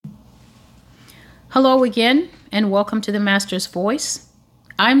Hello again, and welcome to the Master's Voice.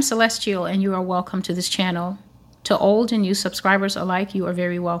 I'm Celestial, and you are welcome to this channel. To old and new subscribers alike, you are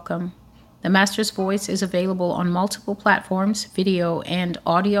very welcome. The Master's Voice is available on multiple platforms, video and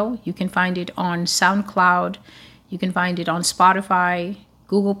audio. You can find it on SoundCloud. You can find it on Spotify,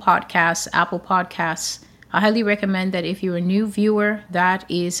 Google Podcasts, Apple Podcasts. I highly recommend that if you're a new viewer, that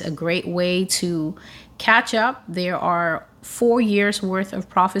is a great way to catch up. There are 4 years worth of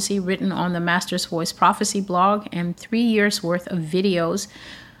prophecy written on the Master's Voice prophecy blog and 3 years worth of videos,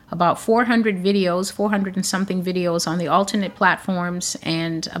 about 400 videos, 400 and something videos on the alternate platforms,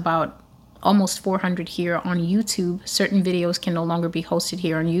 and about almost 400 here on YouTube. Certain videos can no longer be hosted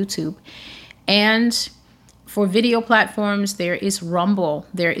here on YouTube. And for video platforms, there is Rumble,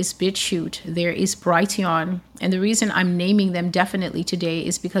 there is BitChute, there is Brighteon. And the reason I'm naming them definitely today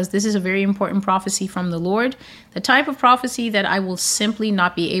is because this is a very important prophecy from the Lord. The type of prophecy that I will simply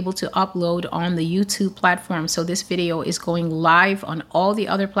not be able to upload on the YouTube platform. So this video is going live on all the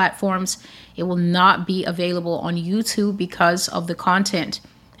other platforms. It will not be available on YouTube because of the content.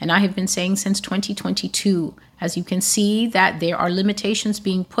 And I have been saying since 2022, as you can see, that there are limitations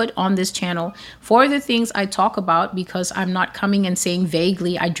being put on this channel for the things I talk about, because I'm not coming and saying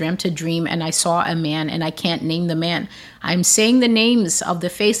vaguely, I dreamt a dream and I saw a man and I can't name the man. I'm saying the names of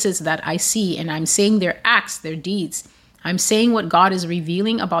the faces that I see, and I'm saying their acts, their deeds. I'm saying what God is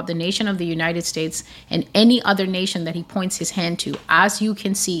revealing about the nation of the United States and any other nation that he points his hand to. As you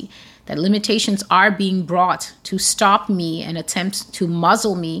can see, that limitations are being brought to stop me and attempt to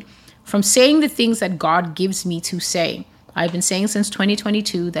muzzle me from saying the things that God gives me to say. I've been saying since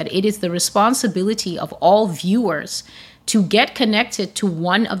 2022 that it is the responsibility of all viewers to get connected to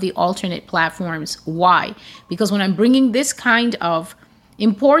one of the alternate platforms. Why? Because when I'm bringing this kind of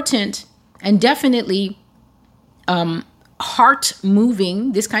important and definitely heart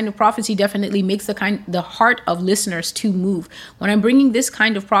moving, this kind of prophecy definitely makes the heart of listeners to move. When I'm bringing this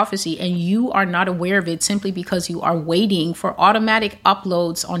kind of prophecy and you are not aware of it simply because you are waiting for automatic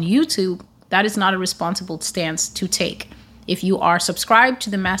uploads on YouTube, that is not a responsible stance to take. If you are subscribed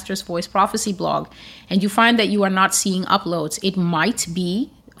to the Master's Voice prophecy blog and you find that you are not seeing uploads, it might be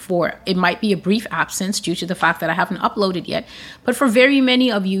a brief absence due to the fact that I haven't uploaded yet. But for very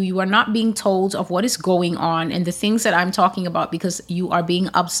many of you, you are not being told of what is going on and the things that I'm talking about because you are being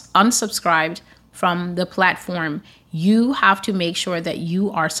unsubscribed from the platform. You have to make sure that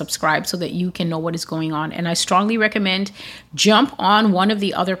you are subscribed so that you can know what is going on. And I strongly recommend jump on one of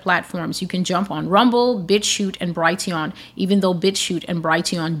the other platforms. You can jump on Rumble, BitChute, and Brighteon, even though BitChute and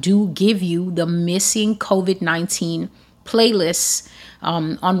Brighteon do give you the missing COVID-19 playlists.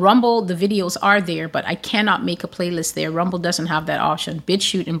 On Rumble, the videos are there, but I cannot make a playlist there. Rumble doesn't have that option.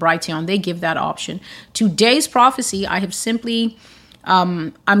 BitChute and Brighteon, they give that option. Today's prophecy, I have simply,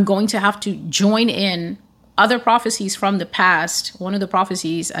 I'm going to have to join in other prophecies from the past. One of the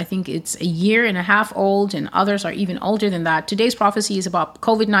prophecies, I think it's a year and a half old, and others are even older than that. Today's prophecy is about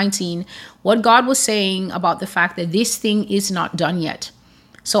COVID-19, what God was saying about the fact that this thing is not done yet.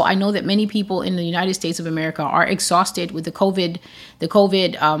 So I know that many people in the United States of America are exhausted with the COVID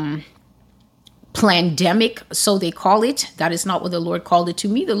pandemic, so they call it. That is not what the Lord called it to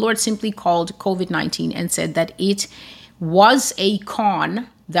me. The Lord simply called COVID-19 and said that it was a con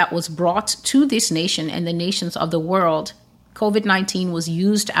that was brought to this nation and the nations of the world. COVID-19 was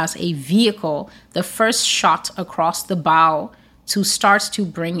used as a vehicle, the first shot across the bow to start to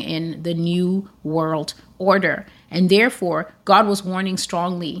bring in the new world order. And therefore, God was warning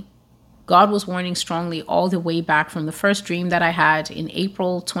strongly. God was warning strongly all the way back from the first dream that I had in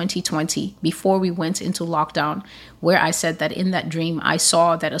April 2020, before we went into lockdown, where I said that in that dream, I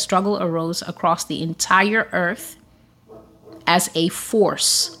saw that a struggle arose across the entire earth as a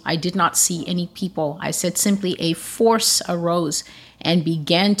force. I did not see any people. I said simply a force arose and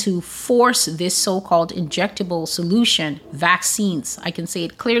began to force this so-called injectable solution, vaccines. I can say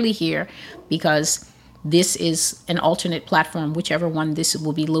it clearly here because this is an alternate platform, whichever one this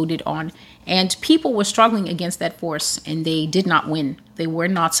will be loaded on. And people were struggling against that force, and they did not win. They were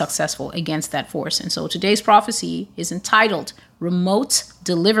not successful against that force. And so today's prophecy is entitled Remote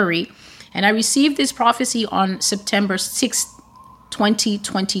Delivery. And I received this prophecy on September 6th,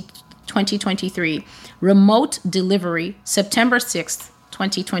 2023. Remote Delivery, September 6th,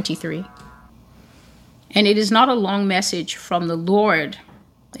 2023. And it is not a long message from the Lord.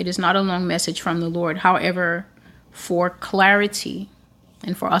 It is not a long message from the Lord. However, for clarity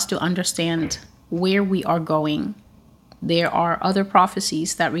and for us to understand where we are going, there are other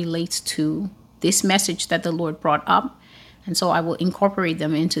prophecies that relate to this message that the Lord brought up. And so I will incorporate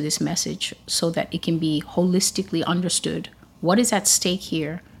them into this message so that it can be holistically understood what is at stake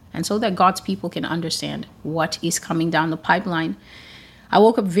here and so that God's people can understand what is coming down the pipeline. I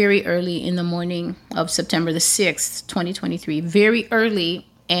woke up very early in the morning of September the 6th, 2023, very early,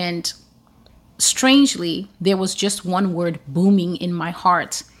 and strangely, there was just one word booming in my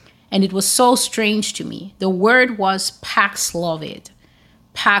heart, and it was so strange to me. The word was Paxlovid.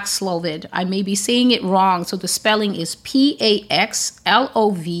 Paxlovid. I may be saying it wrong, so the spelling is Paxlovid.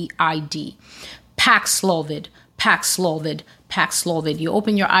 Paxlovid, Paxlovid, Paxlovid. You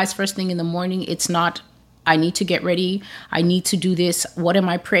open your eyes first thing in the morning. It's not, I need to get ready. I need to do this. What am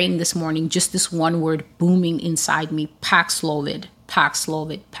I praying this morning? Just this one word booming inside me. Paxlovid,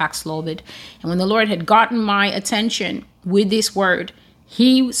 Paxlovid, Paxlovid. And when the Lord had gotten my attention with this word,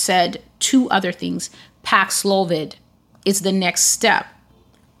 he said two other things. Paxlovid is the next step.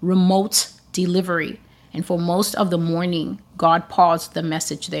 Remote delivery. And for most of the morning, God paused the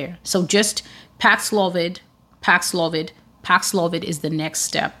message there. So just Paxlovid, Paxlovid, Paxlovid is the next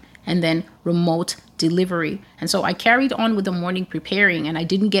step. And then remote delivery. And so I carried on with the morning preparing, and I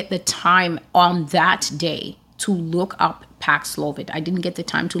didn't get the time on that day to look up Paxlovid. I didn't get the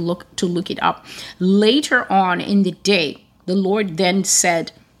time to look it up. Later on in the day, the Lord then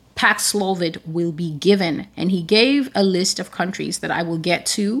said, Paxlovid will be given. And he gave a list of countries that I will get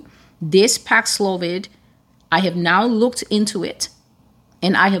to. This Paxlovid, I have now looked into it.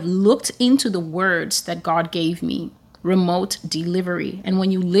 And I have looked into the words that God gave me. Remote delivery. And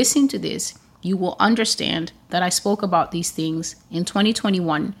when you listen to this, you will understand that I spoke about these things in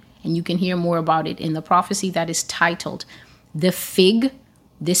 2021. And you can hear more about it in the prophecy that is titled, The Fig,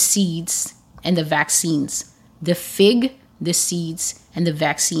 the Seeds, and the Vaccines. The Fig, the Seeds, and the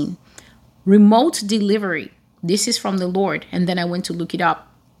Vaccine. Remote delivery. This is from the Lord. And then I went to look it up.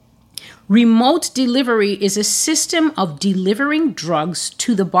 Remote delivery is a system of delivering drugs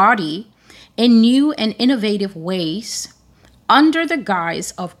to the body in new and innovative ways under the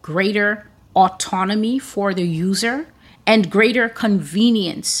guise of greater autonomy for the user and greater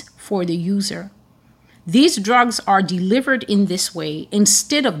convenience for the user. These drugs are delivered in this way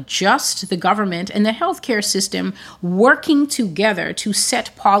instead of just the government and the healthcare system working together to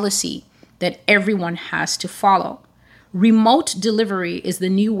set policy that everyone has to follow. Remote delivery is the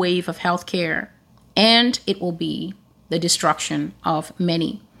new wave of healthcare, and it will be the destruction of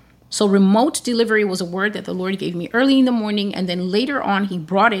many. So remote delivery was a word that the Lord gave me early in the morning, and then later on he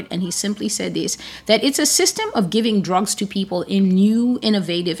brought it and he simply said this, that it's a system of giving drugs to people in new,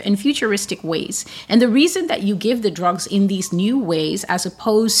 innovative, and futuristic ways. And the reason that you give the drugs in these new ways, as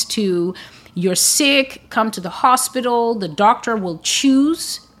opposed to you're sick, come to the hospital, the doctor will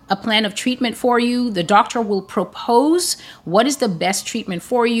choose a plan of treatment for you. The doctor will propose what is the best treatment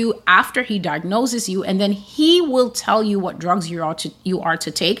for you after he diagnoses you, and then he will tell you what drugs you are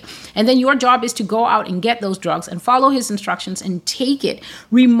to take. And then your job is to go out and get those drugs and follow his instructions and take it.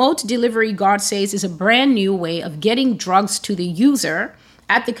 Remote delivery, God says, is a brand new way of getting drugs to the user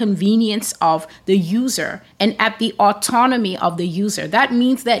at the convenience of the user and at the autonomy of the user. That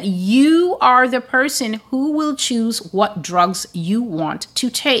means that you are the person who will choose what drugs you want to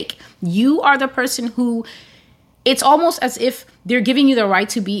take. You are the person who, it's almost as if they're giving you the right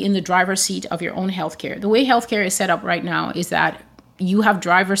to be in the driver's seat of your own healthcare. The way healthcare is set up right now is that you have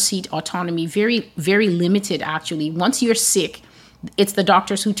driver's seat autonomy, very, very limited actually. Once you're sick, it's the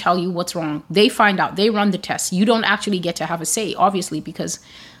doctors who tell you what's wrong. They find out, they run the tests. You don't actually get to have a say, obviously, because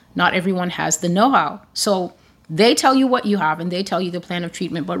not everyone has the know-how. So they tell you what you have and they tell you the plan of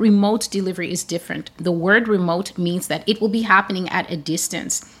treatment, but remote delivery is different. The word remote means that it will be happening at a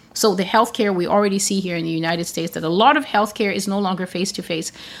distance. So the healthcare we already see here in the United States, that a lot of healthcare is no longer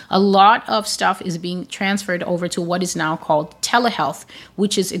face-to-face. A lot of stuff is being transferred over to what is now called telehealth,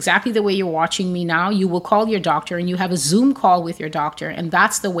 which is exactly the way you're watching me now. You will call your doctor and you have a Zoom call with your doctor. And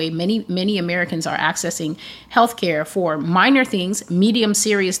that's the way many Americans are accessing healthcare for minor things, medium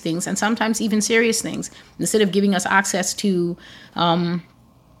serious things, and sometimes even serious things. Instead of giving us access to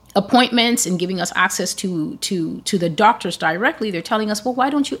appointments and giving us access to the doctors directly, they're telling us, well, why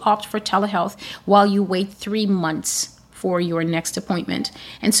don't you opt for telehealth while you wait 3 months for your next appointment?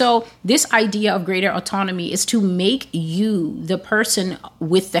 And so this idea of greater autonomy is to make you the person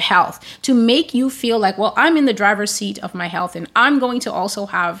with the health, to make you feel like, well, I'm in the driver's seat of my health and I'm going to also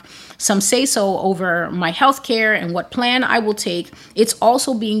have some say so over my health care and what plan I will take. It's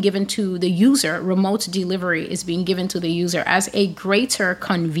also being given to the user. Remote delivery is being given to the user as a greater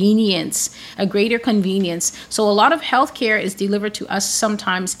convenience. So a lot of healthcare is delivered to us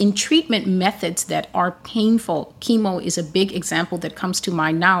sometimes in treatment methods that are painful. Chemo is a big example that comes to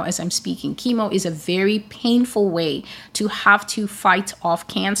mind now as I'm speaking. Chemo is a very painful way to have to fight off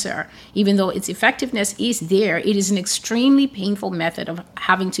cancer. Even though its effectiveness is there, it is an extremely painful method of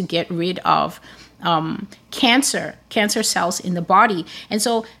having to get rid of cancer cells in the body. And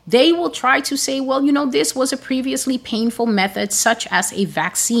so they will try to say, well, this was a previously painful method, such as a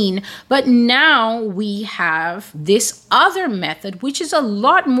vaccine, but now we have this other method, which is a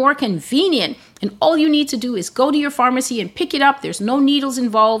lot more convenient. And all you need to do is go to your pharmacy and pick it up. There's no needles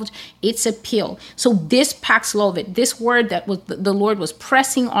involved. It's a pill. So this Paxlovid, this word that the Lord was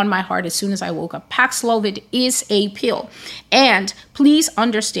pressing on my heart as soon as I woke up, Paxlovid is a pill. And please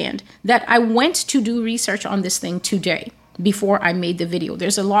understand that I went to do research on this thing today before I made the video.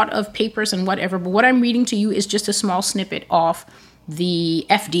 There's a lot of papers and whatever, but what I'm reading to you is just a small snippet of the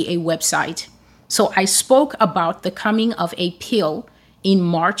FDA website. So I spoke about the coming of a pill in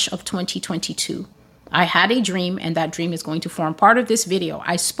March of 2022. I had a dream, and that dream is going to form part of this video.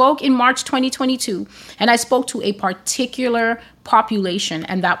 I spoke in March 2022, and I spoke to a particular population,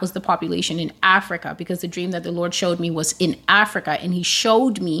 and that was the population in Africa, because the dream that the Lord showed me was in Africa, and he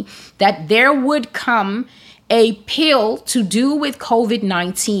showed me that there would come a pill to do with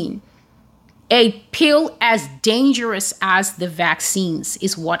COVID-19. A pill as dangerous as the vaccines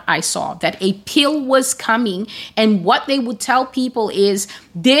is what I saw, that a pill was coming. And what they would tell people is,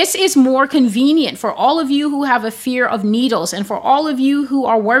 this is more convenient for all of you who have a fear of needles, and for all of you who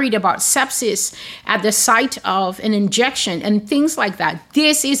are worried about sepsis at the site of an injection and things like that.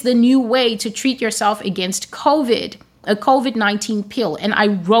 This is the new way to treat yourself against COVID. A COVID-19 pill. And I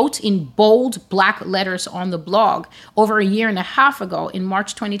wrote in bold black letters on the blog over a year and a half ago in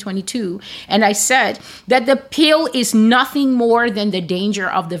March 2022. And I said that the pill is nothing more than the danger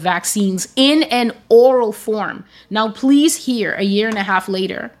of the vaccines in an oral form. Now, please hear a year and a half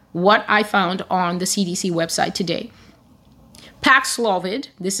later what I found on the CDC website today. Paxlovid,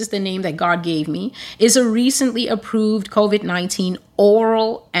 this is the name that God gave me, is a recently approved COVID-19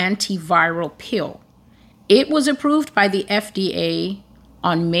 oral antiviral pill. It was approved by the FDA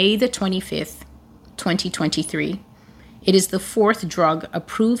on May the 25th, 2023. It is the fourth drug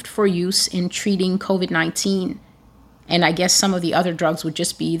approved for use in treating COVID-19. And I guess some of the other drugs would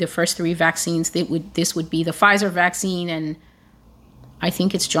just be the first three vaccines. This would be the Pfizer vaccine, and I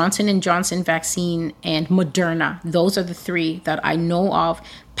think it's Johnson & Johnson vaccine and Moderna. Those are the three that I know of.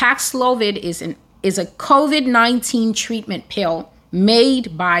 Paxlovid is a COVID-19 treatment pill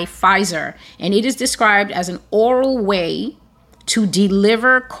made by Pfizer, and it is described as an oral way to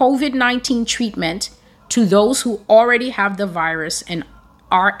deliver COVID-19 treatment to those who already have the virus and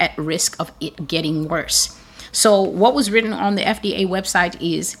are at risk of it getting worse. So what was written on the FDA website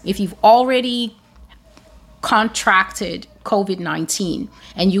is, if you've already contracted COVID-19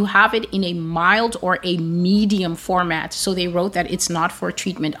 and you have it in a mild or a medium format, so they wrote that it's not for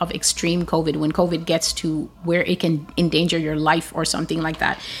treatment of extreme COVID, when COVID gets to where it can endanger your life or something like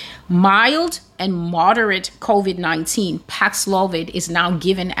that. Mild and moderate COVID-19, Paxlovid is now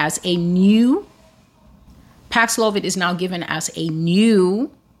given as a new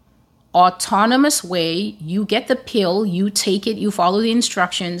autonomous way. You get the pill, you take it, you follow the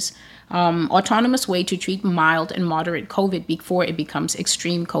instructions, autonomous way to treat mild and moderate COVID before it becomes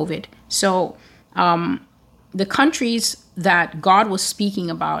extreme COVID. So the countries that God was speaking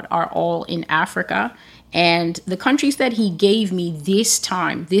about are all in Africa. And the countries that he gave me this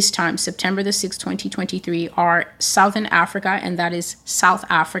time, September the 6th, 2023, are Southern Africa, and that is South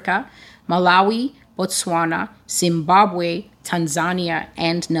Africa, Malawi, Botswana, Zimbabwe, Tanzania,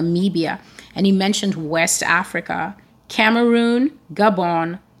 and Namibia. And he mentioned West Africa, Cameroon,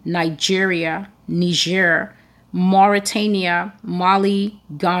 Gabon, Nigeria, Niger, Mauritania, Mali,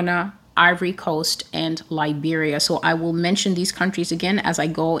 Ghana, Ivory Coast, and Liberia. So I will mention these countries again as I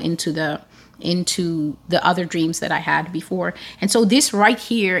go into the other dreams that I had before. And so this right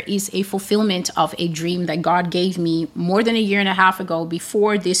here is a fulfillment of a dream that God gave me more than a year and a half ago,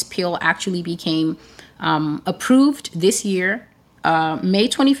 before this pill actually became approved this year. May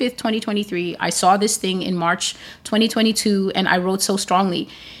 25th, 2023, I saw this thing in March 2022, and I wrote so strongly.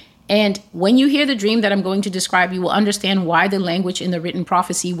 And when you hear the dream that I'm going to describe, you will understand why the language in the written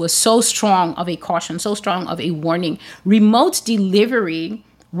prophecy was so strong of a caution, so strong of a warning. Remote delivery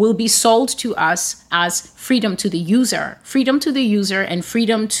will be sold to us as freedom to the user and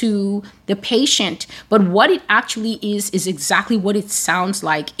freedom to the patient. But what it actually is exactly what it sounds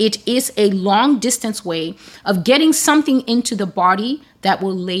like. It is a long distance way of getting something into the body that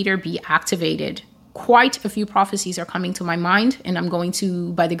will later be activated. quite a few prophecies are coming to my mind, and I'm going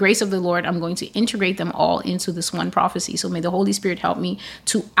to, by the grace of the Lord, I'm going to integrate them all into this one prophecy. So may the Holy Spirit help me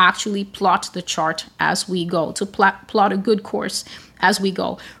to actually plot the chart as we go, to plot a good course as we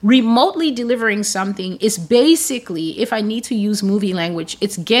go. Remotely delivering something is basically, if I need to use movie language,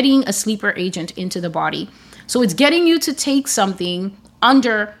 it's getting a sleeper agent into the body. So it's getting you to take something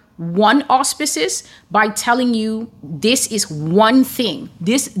under one auspices by telling you this is one thing.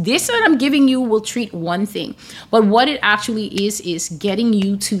 This that I'm giving you will treat one thing. But what it actually is getting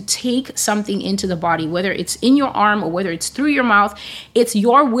you to take something into the body, whether it's in your arm or whether it's through your mouth. It's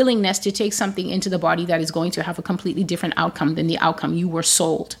your willingness to take something into the body that is going to have a completely different outcome than the outcome you were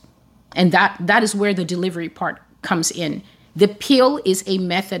sold. And that is where the delivery part comes in. The pill is a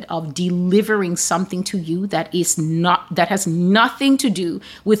method of delivering something to you that has nothing to do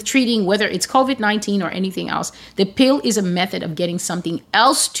with treating, whether it's COVID-19 or anything else. The pill is a method of getting something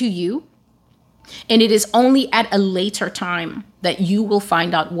else to you. And it is only at a later time that you will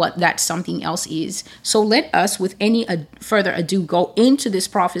find out what that something else is. So let us, with any further ado, go into this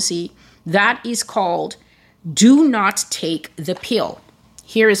prophecy that is called "Do Not Take the Pill."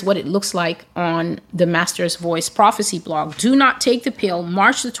 Here is what it looks like on the Master's Voice Prophecy blog. Do not take the pill,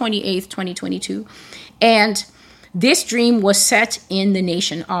 March the 28th, 2022. And this dream was set in the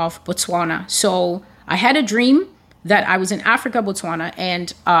nation of Botswana. So I had a dream that I was in Africa, Botswana,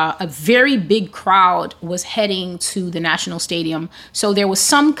 and a very big crowd was heading to the national stadium. So there was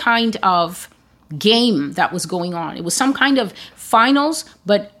some kind of game that was going on. It was some kind of finals,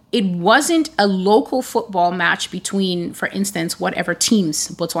 but it wasn't a local football match between, for instance, whatever teams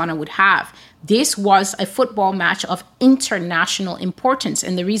Botswana would have. This was a football match of international importance.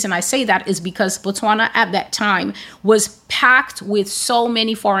 And the reason I say that is because Botswana at that time was packed with so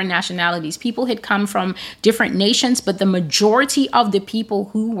many foreign nationalities. People had come from different nations, but the majority of the people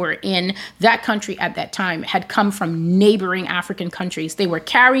who were in that country at that time had come from neighboring African countries. They were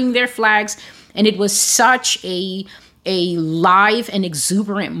carrying their flags, and it was such a live and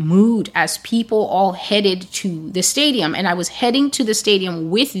exuberant mood as people all headed to the stadium. And I was heading to the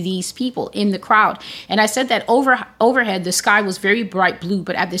stadium with these people in the crowd. And I said that overhead, the sky was very bright blue,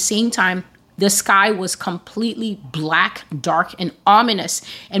 but at the same time, the sky was completely black, dark, and ominous.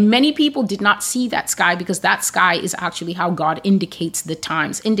 And many people did not see that sky because that sky is actually how God indicates the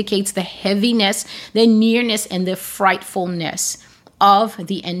times, indicates the heaviness, the nearness, and the frightfulness of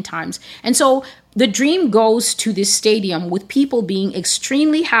the end times. And so the dream goes to this stadium with people being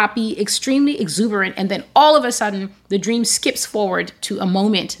extremely happy, extremely exuberant, and then all of a sudden, the dream skips forward to a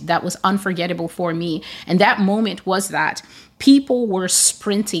moment that was unforgettable for me. And that moment was that people were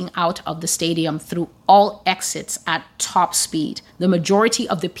sprinting out of the stadium through all exits at top speed. The majority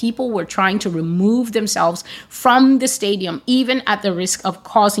of the people were trying to remove themselves from the stadium, even at the risk of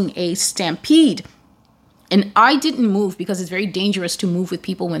causing a stampede. And I didn't move because it's very dangerous to move with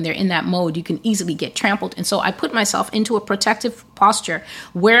people when they're in that mode. You can easily get trampled. And so I put myself into a protective posture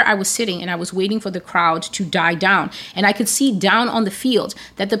where I was sitting and I was waiting for the crowd to die down. And I could see down on the field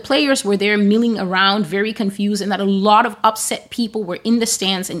that the players were there milling around, very confused, and that a lot of upset people were in the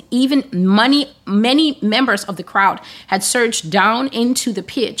stands. And even many members of the crowd had surged down into the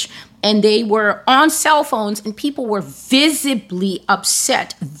pitch. And they were on cell phones, and people were visibly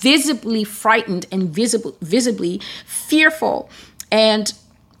upset, visibly frightened, and visibly fearful. And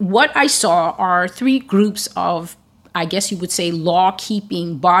what I saw are three groups of, I guess you would say,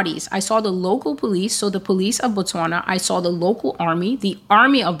 law-keeping bodies. I saw the local police, so the police of Botswana. I saw the local army, the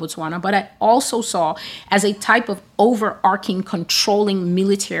army of Botswana, but I also saw as a type of overarching controlling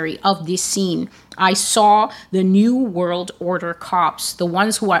military of this scene. I saw the New World Order cops, the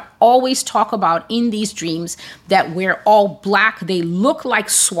ones who I always talk about in these dreams that wear all black. They look like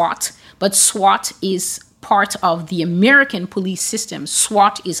SWAT, but SWAT is part of the American police system.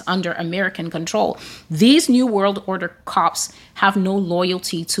 SWAT is under American control. These New World Order cops have no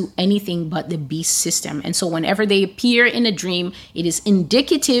loyalty to anything but the beast system. And so whenever they appear in a dream, it is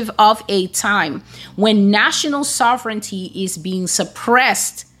indicative of a time when national sovereignty is being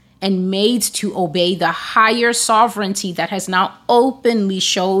suppressed and made to obey the higher sovereignty that has now openly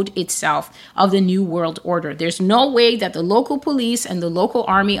showed itself of the New World Order. There's no way that the local police and the local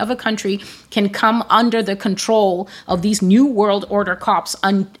army of a country can come under the control of these New World Order cops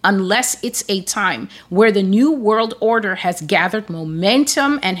unless it's a time where the New World Order has gathered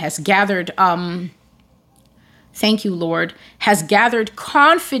momentum and has gathered thank you, Lord, has gathered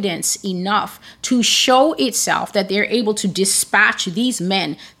confidence enough to show itself that they're able to dispatch these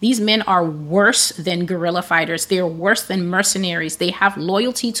men. These men are worse than guerrilla fighters. They're worse than mercenaries. They have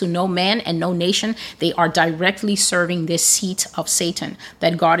loyalty to no man and no nation. They are directly serving this seat of Satan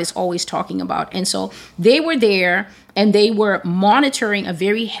that God is always talking about. And so they were there, and they were monitoring a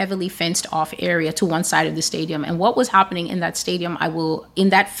very heavily fenced off area to one side of the stadium. And what was happening in that stadium, in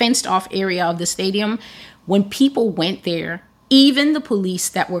that fenced off area of the stadium, when people went there, even the police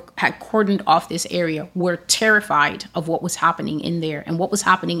that had cordoned off this area were terrified of what was happening in there. And what was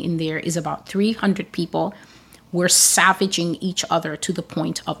happening in there is about 300 people were savaging each other to the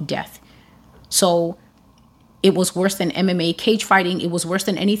point of death. So it was worse than MMA cage fighting. It was worse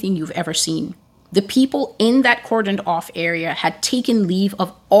than anything you've ever seen. The people in that cordoned off area had taken leave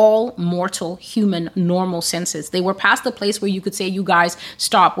of all mortal human normal senses. They were past the place where you could say, you guys,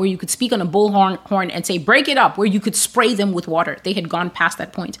 stop, where you could speak on a bullhorn and say, break it up, where you could spray them with water. They had gone past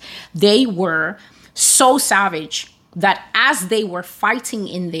that point. They were so savage that as they were fighting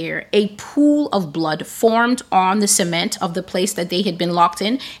in there, a pool of blood formed on the cement of the place that they had been locked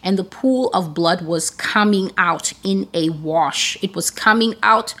in, and the pool of blood was coming out in a wash. It was coming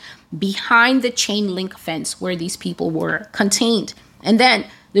out behind the chain link fence where these people were contained. And then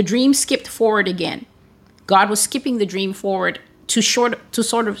the dream skipped forward again. God was skipping the dream forward to sort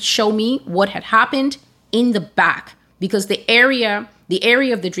of show me what had happened in the back, because the area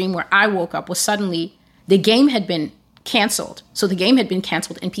of the dream where I woke up was suddenly, the game had been canceled. So the game had been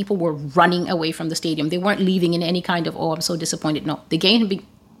canceled and people were running away from the stadium. They weren't leaving in any kind of, oh, I'm so disappointed. No, the game had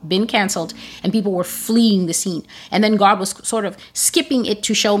been canceled and people were fleeing the scene. And then God was sort of skipping it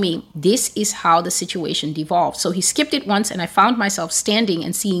to show me this is how the situation devolved. So he skipped it once and I found myself standing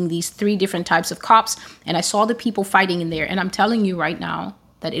and seeing these 3 different types of cops, and I saw the people fighting in there. And I'm telling you right now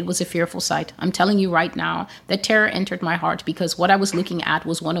that it was a fearful sight. I'm telling you right now that terror entered my heart, because what I was looking at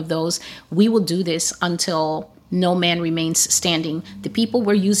was one of those, we will do this until no man remains standing. The people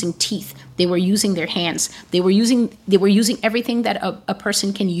were using teeth. They were using their hands. They were using everything that a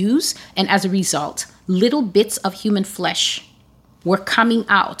person can use. And as a result, little bits of human flesh were coming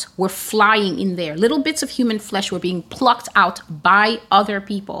out, were flying in there. Little bits of human flesh were being plucked out by other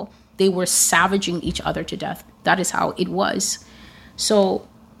people. They were savaging each other to death. That is how it was. So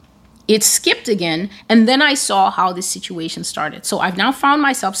it skipped again, and then I saw how this situation started. So I've now found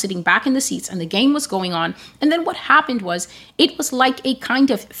myself sitting back in the seats, and the game was going on. And then what happened was, it was like a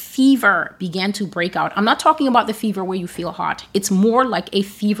kind of fever began to break out. I'm not talking about the fever where you feel hot. It's more like a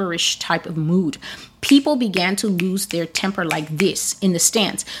feverish type of mood. People began to lose their temper like this in the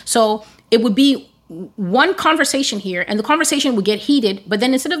stands. So it would be one conversation here, and the conversation would get heated, but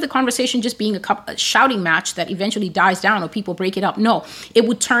then instead of the conversation just being a shouting match that eventually dies down or people break it up, no, it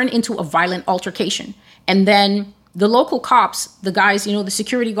would turn into a violent altercation. And then the local cops, the guys, the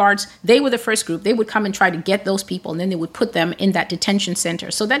security guards, they were the first group. They would come and try to get those people, and then they would put them in that detention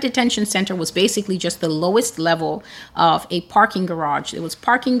center. So that detention center was basically just the lowest level of a parking garage. It was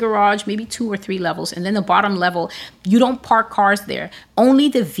parking garage, maybe 2 or 3 levels. And then the bottom level, you don't park cars there. Only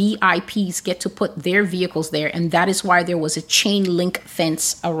the VIPs get to put their vehicles there. And that is why there was a chain link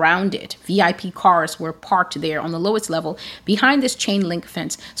fence around it. VIP cars were parked there on the lowest level behind this chain link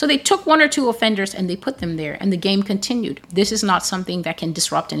fence. So they took 1 or 2 offenders and they put them there, and the game continued. This is not something that can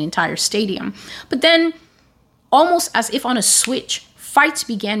disrupt an entire stadium. But then, almost as if on a switch, fights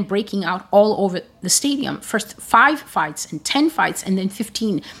began breaking out all over the stadium. First 5 fights and 10 fights and then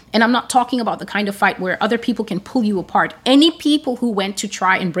 15. And I'm not talking about the kind of fight where other people can pull you apart. Any people who went to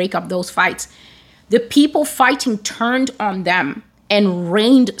try and break up those fights, the people fighting turned on them and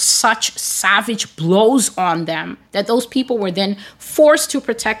rained such savage blows on them that those people were then forced to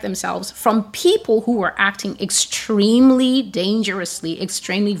protect themselves from people who were acting extremely dangerously,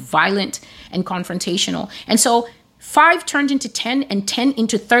 extremely violent and confrontational. And so 5 turned into 10, and 10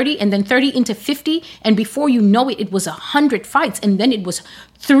 into 30, and then 30 into 50. And before you know it, it was 100 fights. And then it was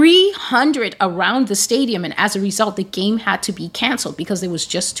 300 around the stadium. And as a result, the game had to be canceled because there was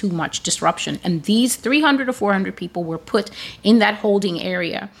just too much disruption. And these 300 or 400 people were put in that holding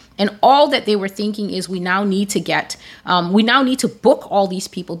area. And all that they were thinking is, we now need to book all these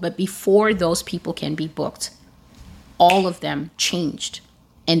people. But before those people can be booked, all of them changed.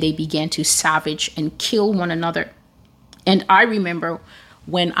 And they began to savage and kill one another. And I remember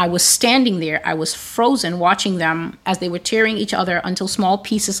when I was standing there, I was frozen watching them as they were tearing each other until small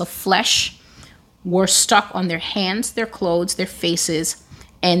pieces of flesh were stuck on their hands, their clothes, their faces,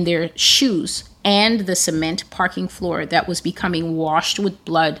 and their shoes, and the cement parking floor that was becoming washed with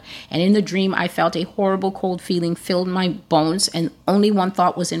blood. And in the dream, I felt a horrible cold feeling filled my bones, and only one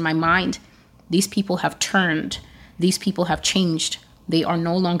thought was in my mind. These people have turned. These people have changed. They are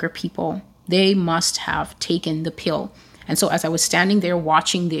no longer people. They must have taken the pill. And so as I was standing there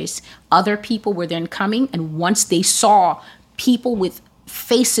watching this, other people were then coming. And once they saw people with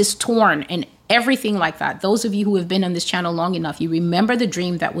faces torn and everything like that, those of you who have been on this channel long enough, you remember the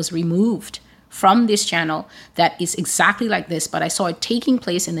dream that was removed from this channel that is exactly like this. But I saw it taking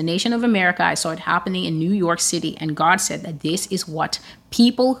place in the nation of America. I saw it happening in New York City. And God said that this is what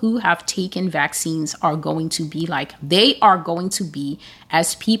people who have taken vaccines are going to be like. They are going to be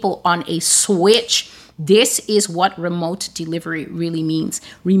as people on a switch. This is what remote delivery really means.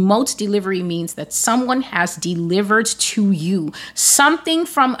 Remote delivery means that someone has delivered to you something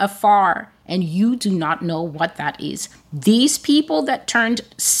from afar, and you do not know what that is. These people that turned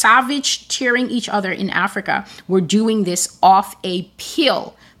savage, tearing each other in Africa, were doing this off a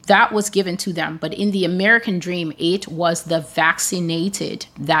pill that was given to them. But in the American dream, it was the vaccinated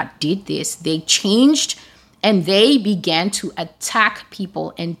that did this. They changed and they began to attack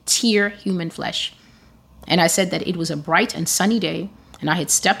people and tear human flesh. And I said that it was a bright and sunny day, and I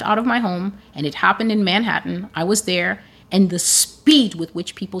had stepped out of my home, and it happened in Manhattan. I was there, and the speed with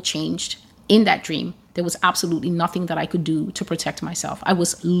which people changed in that dream, there was absolutely nothing that I could do to protect myself. I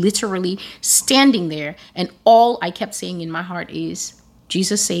was literally standing there, and all I kept saying in my heart is,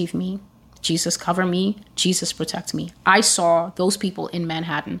 Jesus, save me. Jesus, cover me. Jesus, protect me. I saw those people in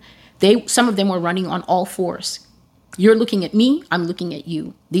Manhattan. Some of them were running on all fours. You're looking at me, I'm looking at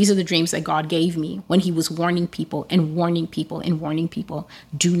you. These are the dreams that God gave me when he was warning people and warning people and warning people.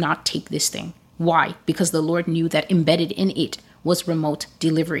 Do not take this thing. Why? Because the Lord knew that embedded in it was remote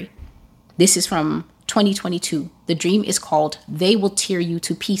delivery. This is from 2022. The dream is called They Will Tear You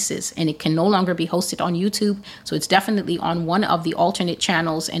to Pieces, and it can no longer be hosted on YouTube. So it's definitely on one of the alternate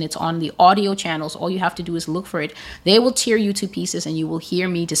channels, and it's on the audio channels. All you have to do is look for it. They Will Tear You to Pieces, and you will hear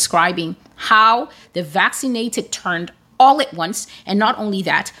me describing how the vaccinated turned all at once. And not only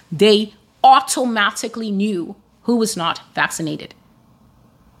that, they automatically knew who was not vaccinated.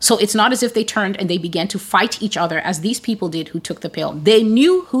 So it's not as if they turned and they began to fight each other as these people did who took the pill. They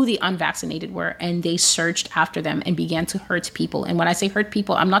knew who the unvaccinated were, and they surged after them and began to hurt people. And when I say hurt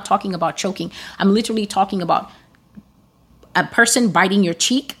people, I'm not talking about choking. I'm literally talking about a person biting your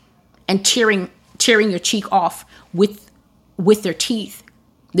cheek and tearing your cheek off with their teeth.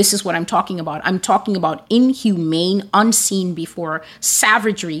 This is what I'm talking about. I'm talking about inhumane, unseen before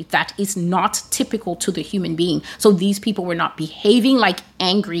savagery that is not typical to the human being. So these people were not behaving like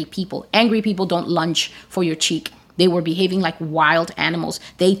angry people. Angry people don't lunge for your cheek. They were behaving like wild animals.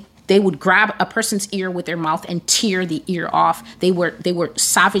 They would grab a person's ear with their mouth and tear the ear off. They were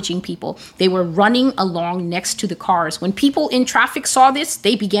savaging people. They were running along next to the cars. When people in traffic saw this,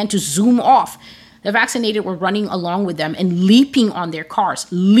 they began to zoom off. The vaccinated were running along with them and leaping on their cars,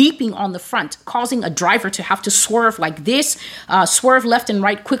 leaping on the front, causing a driver to have to swerve like this, swerve left and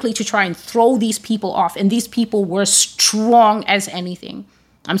right quickly to try and throw these people off. And these people were strong as anything.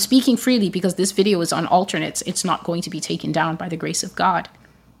 I'm speaking freely because this video is on alternates. It's not going to be taken down by the grace of God.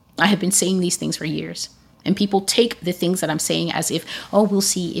 I have been saying these things for years. And people take the things that I'm saying as if, oh, we'll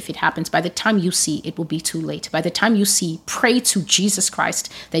see if it happens. By the time you see, it will be too late. By the time you see, pray to Jesus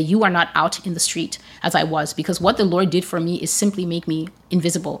Christ that you are not out in the street as I was. Because what the Lord did for me is simply make me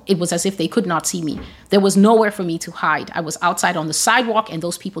invisible. It was as if they could not see me. There was nowhere for me to hide. I was outside on the sidewalk and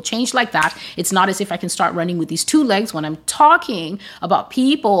those people changed like that. It's not as if I can start running with these two legs when I'm talking about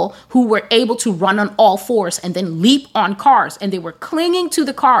people who were able to run on all fours and then leap on cars. And they were clinging to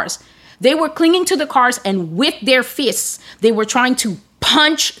the cars. They were clinging to the cars, and with their fists, they were trying to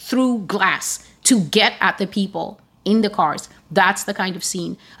punch through glass to get at the people in the cars. That's the kind of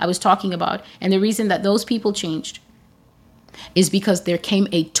scene I was talking about. And the reason that those people changed is because there came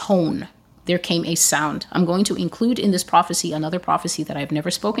a tone. There came a sound. I'm going to include in this prophecy another prophecy that I've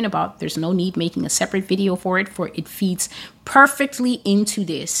never spoken about. There's no need making a separate video for it feeds perfectly into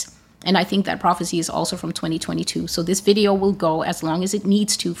this. And I think that prophecy is also from 2022. So this video will go as long as it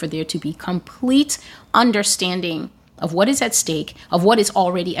needs to for there to be complete understanding of what is at stake, of what is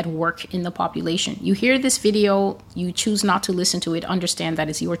already at work in the population. You hear this video, you choose not to listen to it, understand that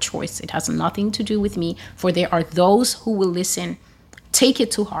is your choice. It has nothing to do with me, for there are those who will listen. Take it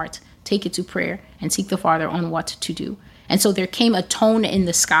to heart, take it to prayer, and seek the Father on what to do. And so there came a tone in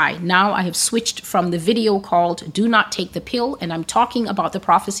the sky. Now I have switched from the video called Do Not Take the Pill, and I'm talking about the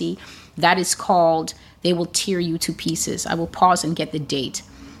prophecy that is called They Will Tear You to Pieces. I will pause and get the date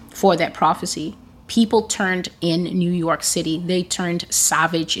for that prophecy. People turned in New York City. They turned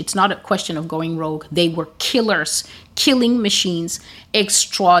savage. It's not a question of going rogue. They were killers, killing machines,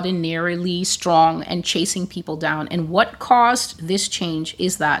 extraordinarily strong and chasing people down. And what caused this change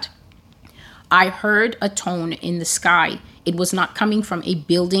is that I heard a tone in the sky. It was not coming from a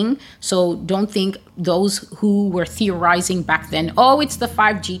building. So don't think those who were theorizing back then, oh, it's the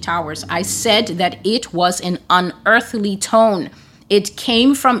 5G towers. I said that it was an unearthly tone. It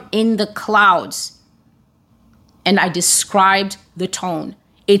came from in the clouds. And I described the tone.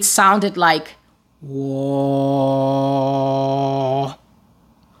 It sounded like, whoa,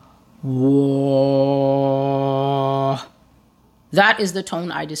 whoa. That is the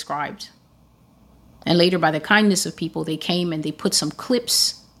tone I described. And later, by the kindness of people, they came and they put some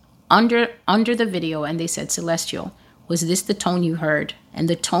clips under the video, and they said, Celestial, was this the tone you heard? And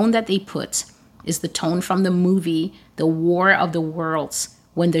the tone that they put is the tone from the movie The War of the Worlds,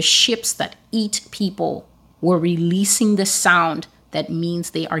 when the ships that eat people were releasing the sound that means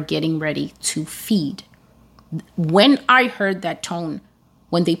they are getting ready to feed. When I heard that tone,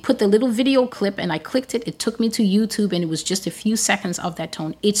 when they put the little video clip and I clicked it, it took me to YouTube, and it was just a few seconds of that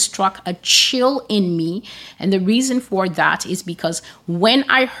tone. It struck a chill in me. And the reason for that is because when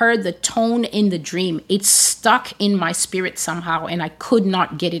I heard the tone in the dream, it stuck in my spirit somehow, and I could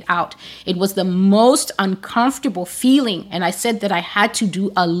not get it out. It was the most uncomfortable feeling. And I said that I had to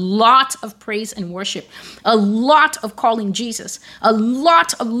do a lot of praise and worship, a lot of calling Jesus, a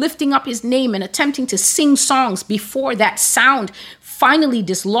lot of lifting up his name and attempting to sing songs before that sound finally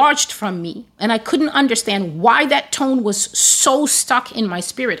dislodged from me. And I couldn't understand why that tone was so stuck in my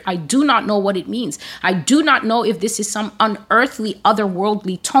spirit. I do not know what it means. I do not know if this is some unearthly,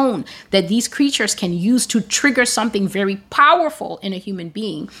 otherworldly tone that these creatures can use to trigger something very powerful in a human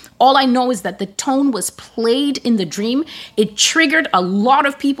being. All I know is that the tone was played in the dream. It triggered a lot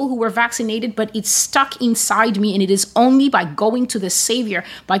of people who were vaccinated, but it stuck inside me. And it is only by going to the Savior,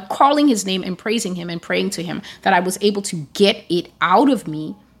 by calling his name and praising him and praying to him, that I was able to get it out of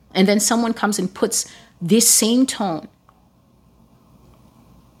me. And then someone comes and puts this same tone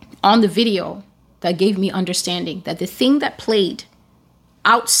on the video that gave me understanding that the thing that played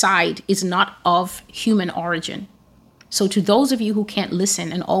outside is not of human origin. So to those of you who can't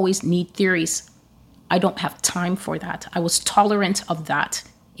listen and always need theories, I don't have time for that. I was tolerant of that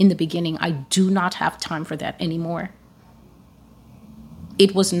in the beginning. I do not have time for that anymore.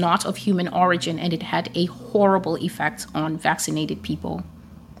 It was not of human origin, and it had a horrible effect on vaccinated people.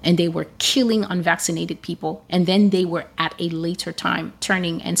 And they were killing unvaccinated people. And then they were at a later time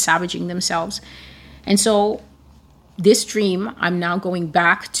turning and savaging themselves. And so this dream, I'm now going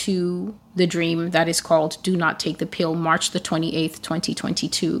back to the dream that is called Do Not Take the Pill, March the 28th,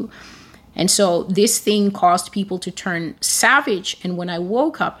 2022. And so this thing caused people to turn savage. And when I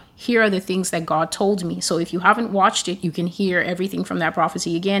woke up, here are the things that God told me. So if you haven't watched it, you can hear everything from that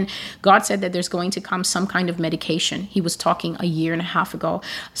prophecy again. God said that there's going to come some kind of medication. He was talking a year and a half ago.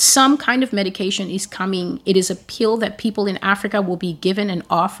 Some kind of medication is coming. It is a pill that people in Africa will be given and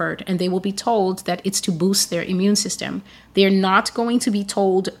offered, and they will be told that it's to boost their immune system. They're not going to be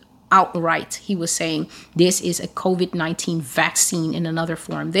told outright. He was saying this is a COVID-19 vaccine in another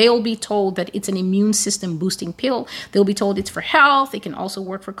form. They'll be told that it's an immune system boosting pill. They'll be told it's for health. It can also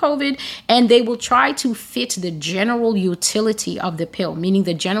work for COVID. And they will try to fit the general utility of the pill, meaning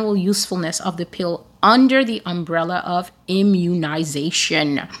the general usefulness of the pill, under the umbrella of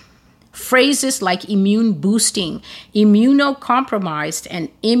immunization. Phrases like immune boosting, immunocompromised, and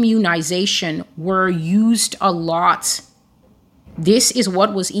immunization were used a lot. This is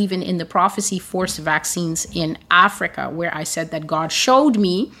what was even in the prophecy forced vaccines in Africa, where I said that God showed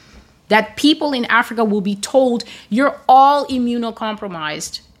me that people in Africa will be told you're all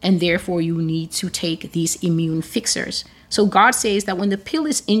immunocompromised and therefore you need to take these immune fixers. So God says that when the pill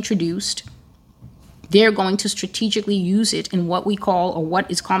is introduced, they're going to strategically use it in what we call, or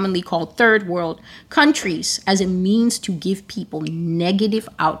what is commonly called, third world countries as a means to give people negative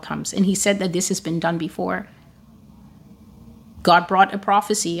outcomes. And he said that this has been done before. God brought a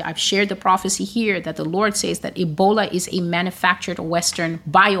prophecy. I've shared the prophecy here that the Lord says that Ebola is a manufactured Western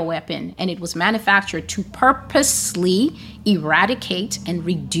bioweapon, and it was manufactured to purposely eradicate and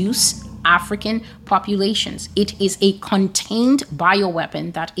reduce African populations. It is a contained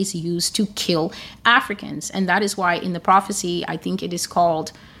bioweapon that is used to kill Africans. And that is why in the prophecy, I think it is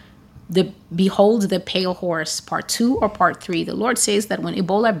called Behold the Pale Horse, part 2 or part 3. The Lord says that when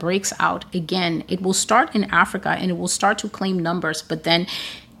Ebola breaks out again, it will start in Africa and it will start to claim numbers, but then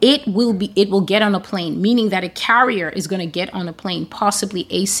it will get on a plane, meaning that a carrier is going to get on a plane, possibly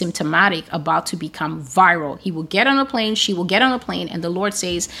asymptomatic, about to become viral. He will get on a plane, she will get on a plane, and the Lord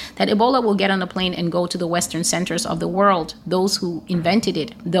says that Ebola will get on a plane and go to the Western centers of the world, those who invented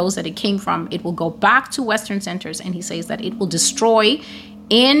it, those that it came from. It will go back to Western centers, and he says that it will destroy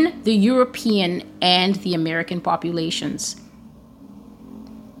in the European and the American populations.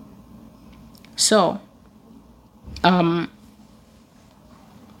 So,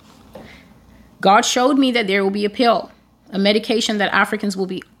 God showed me that there will be a pill, a medication that Africans will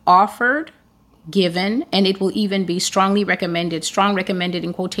be offered, given, and it will even be strongly recommended. Strong recommended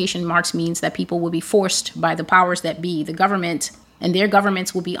in quotation marks means that people will be forced by the powers that be, the government, and their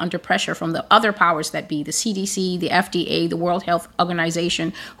governments will be under pressure from the other powers that be, the CDC, the FDA, the World Health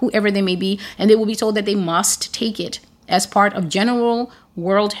Organization, whoever they may be, and they will be told that they must take it as part of general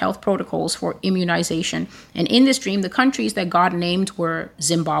World Health protocols for immunization. And in this dream, the countries that God named were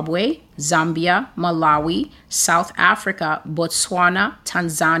Zimbabwe, Zambia, Malawi, South Africa, Botswana,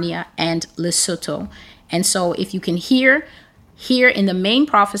 Tanzania, and Lesotho. And so if you can hear here in the main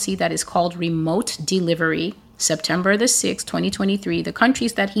prophecy that is called remote delivery, September the 6th, 2023, the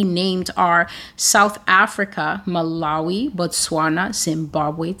countries that he named are South Africa, Malawi, Botswana,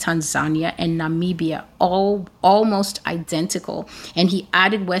 Zimbabwe, Tanzania, and Namibia, all almost identical. And he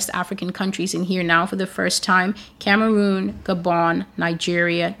added West African countries in here now for the first time: Cameroon, Gabon,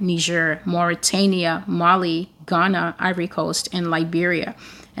 Nigeria, Niger, Mauritania, Mali, Ghana, Ivory Coast, and Liberia.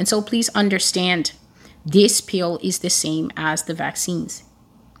 And so please understand, this pill is the same as the vaccines.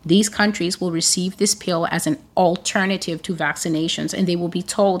 These countries will receive this pill as an alternative to vaccinations, and they will be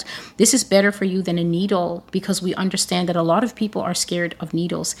told this is better for you than a needle, because we understand that a lot of people are scared of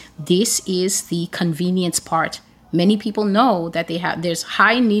needles. This is the convenience part. Many people know that there's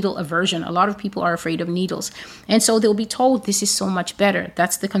high needle aversion. A lot of people are afraid of needles. And so they'll be told this is so much better.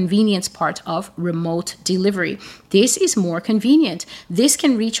 That's the convenience part of remote delivery. This is more convenient. This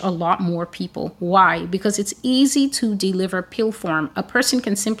can reach a lot more people. Why? Because it's easy to deliver pill form. A person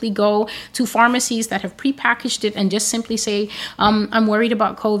can simply go to pharmacies that have prepackaged it and just simply say, I'm worried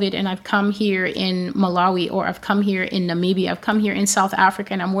about COVID and I've come here in Malawi, or I've come here in Namibia, I've come here in South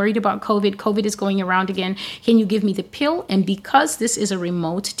Africa and I'm worried about COVID. COVID is going around again. Can you give me the pill? And because this is a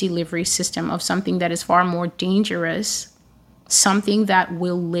remote delivery system of something that is far more dangerous, something that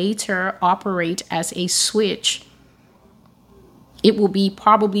will later operate as a switch, it will be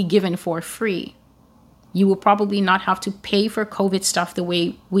probably given for free. You will probably not have to pay for COVID stuff the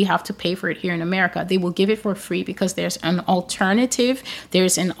way we have to pay for it here in America. They will give it for free because there's an alternative.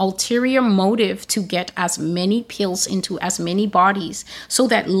 There's an ulterior motive to get as many pills into as many bodies, so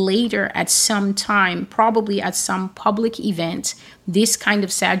that later at some time, probably at some public event, this kind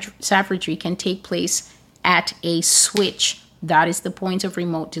of savagery can take place at a switch. That is the point of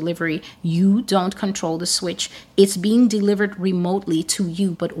remote delivery. You don't control the switch. It's being delivered remotely to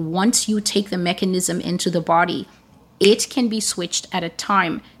you. But once you take the mechanism into the body, it can be switched at a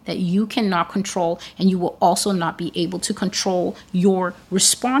time that you cannot control. And you will also not be able to control your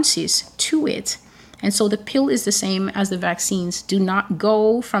responses to it. And so the pill is the same as the vaccines. Do not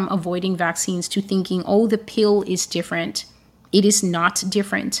go from avoiding vaccines to thinking, oh, the pill is different. It is not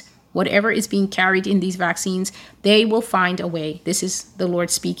different. Whatever is being carried in these vaccines, they will find a way. This is the Lord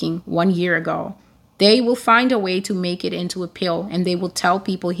speaking 1 year ago. They will find a way to make it into a pill, and they will tell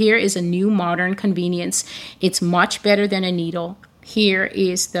people, here is a new modern convenience. It's much better than a needle. Here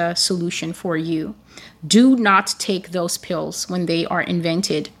is the solution for you. Do not take those pills when they are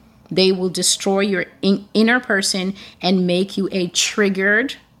invented. They will destroy your inner person and make you a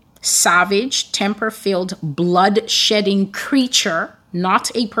triggered, savage, temper-filled, blood-shedding creature,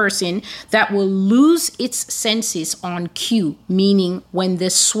 not a person, that will lose its senses on cue, meaning when the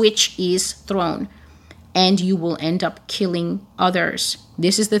switch is thrown, and you will end up killing others.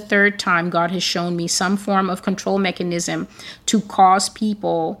 This is the third time God has shown me some form of control mechanism to cause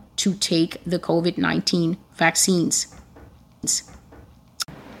people to take the COVID-19 vaccines.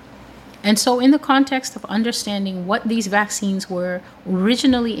 And so in the context of understanding what these vaccines were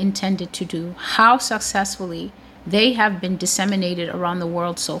originally intended to do, how successfully they have been disseminated around the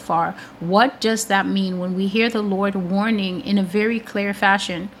world so far, what does that mean when we hear the Lord warning in a very clear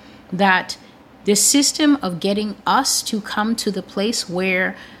fashion that the system of getting us to come to the place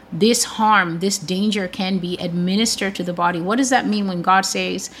where this harm, this danger can be administered to the body? What does that mean when God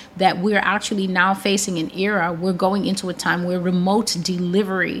says that we're actually now facing an era, we're going into a time where remote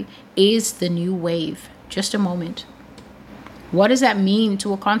delivery is the new wave? Just a moment. What does that mean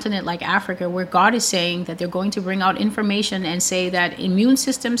to a continent like Africa, where God is saying that they're going to bring out information and say that immune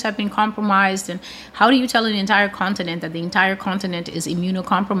systems have been compromised? And how do you tell an entire continent that the entire continent is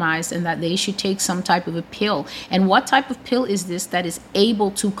immunocompromised and that they should take some type of a pill? And what type of pill is this that is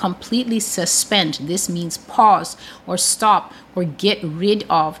able to completely suspend, this means pause or stop or get rid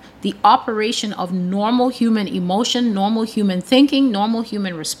of, the operation of normal human emotion, normal human thinking, normal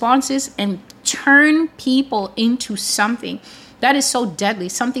human responses, and turn people into something That is so deadly,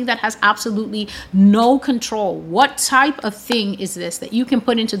 something that has absolutely no control. What type of thing is this that you can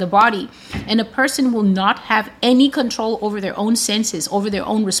put into the body and a person will not have any control over their own senses, over their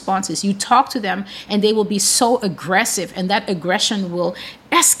own responses? You talk to them and they will be so aggressive, and that aggression will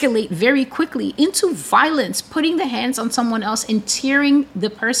escalate very quickly into violence, putting the hands on someone else and tearing the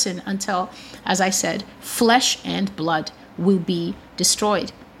person until, as I said, flesh and blood will be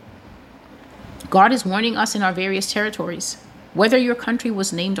destroyed. God is warning us in our various territories. Whether your country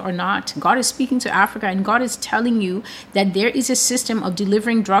was named or not, God is speaking to Africa, and God is telling you that there is a system of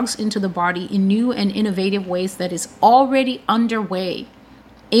delivering drugs into the body in new and innovative ways that is already underway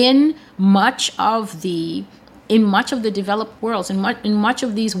in much of the developed worlds, in much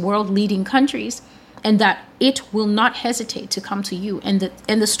of these world-leading countries, and that it will not hesitate to come to you. And the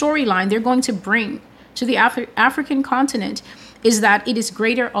storyline they're going to bring to the African continent is that it is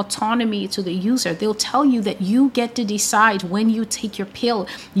greater autonomy to the user. They'll tell you that you get to decide when you take your pill.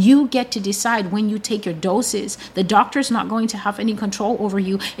 You get to decide when you take your doses. The doctor's not going to have any control over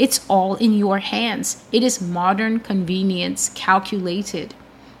you. It's all in your hands. It is modern convenience calculated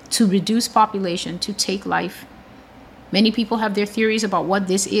to reduce population, to take life. Many people have their theories about what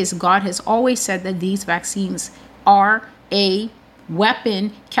this is. God has always said that these vaccines are a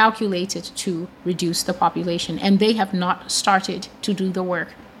weapon calculated to reduce the population, and they have not started to do the work.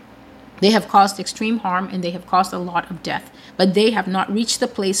 They have caused extreme harm and they have caused a lot of death, but they have not reached the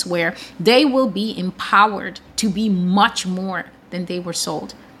place where they will be empowered to be much more than they were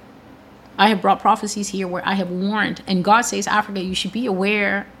sold. I have brought prophecies here where I have warned, and God says, Africa, you should be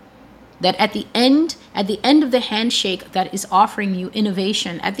aware that at the end of the handshake that is offering you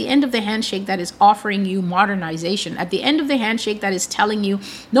innovation, at the end of the handshake that is offering you modernization, at the end of the handshake that is telling you,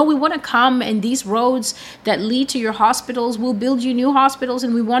 no, we want to come and these roads that lead to your hospitals, we'll build you new hospitals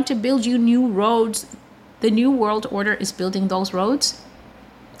and we want to build you new roads. The New World Order is building those roads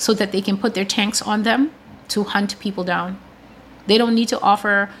so that they can put their tanks on them to hunt people down. They don't need to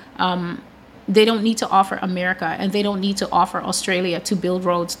offer America, and they don't need to offer Australia to build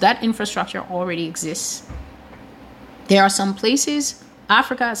roads. That infrastructure already exists. There are some places,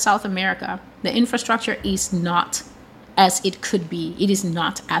 Africa, South America, the infrastructure is not as it could be. It is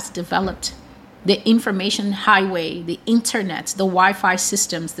not as developed. The information highway, the internet, the Wi-Fi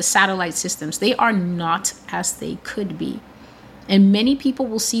systems, the satellite systems, they are not as they could be. And many people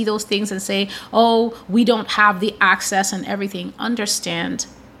will see those things and say, oh, we don't have the access and everything. Understand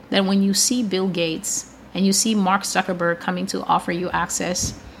that when you see Bill Gates and you see Mark Zuckerberg coming to offer you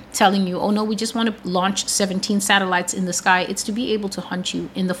access, telling you, oh no, we just want to launch 17 satellites in the sky, it's to be able to hunt you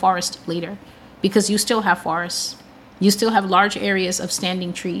in the forest later, because you still have forests. You still have large areas of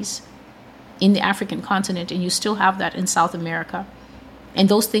standing trees in the African continent, and you still have that in South America. And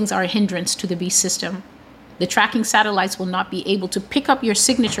those things are a hindrance to the beast system. The tracking satellites will not be able to pick up your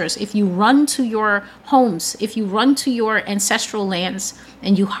signatures. If you run to your homes, if you run to your ancestral lands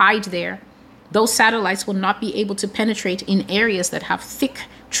and you hide there, those satellites will not be able to penetrate in areas that have thick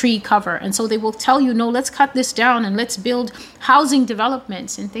tree cover. And so they will tell you, no, let's cut this down and let's build housing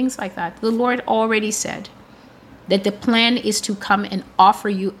developments and things like that. The Lord already said that the plan is to come and offer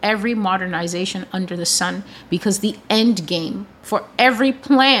you every modernization under the sun, because the end game for every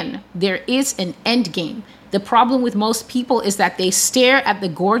plan, there is an end game. The problem with most people is that they stare at the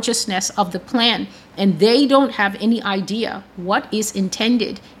gorgeousness of the plan and they don't have any idea what is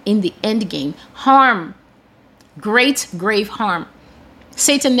intended in the end game. Harm, great grave harm.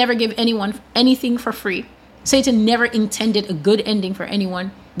 Satan never gave anyone anything for free. Satan never intended a good ending for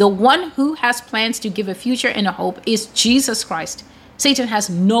anyone. The one who has plans to give a future and a hope is Jesus Christ. Satan has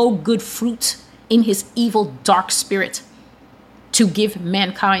no good fruit in his evil, dark spirit to give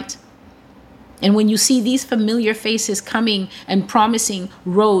mankind. And when you see these familiar faces coming and promising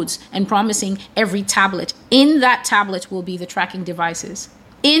roads and promising every tablet, in that tablet will be the tracking devices.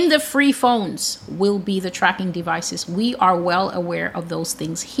 In the free phones will be the tracking devices. We are well aware of those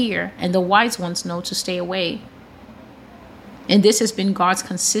things here, and the wise ones know to stay away. And this has been God's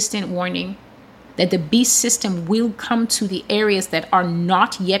consistent warning that the beast system will come to the areas that are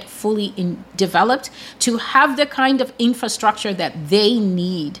not yet fully developed to have the kind of infrastructure that they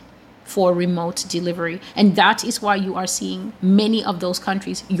need for remote delivery. And that is why you are seeing many of those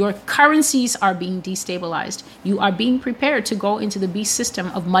countries, your currencies are being destabilized. You are being prepared to go into the beast system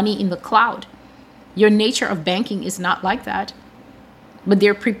of money in the cloud. Your nature of banking is not like that. But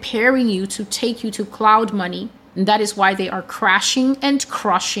they're preparing you to take you to cloud money, And that is why they are crashing and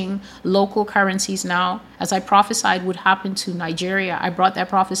crushing local currencies now. As I prophesied would happen to Nigeria, I brought that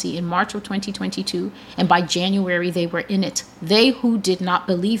prophecy in March of 2022. And by January, they were in it. They who did not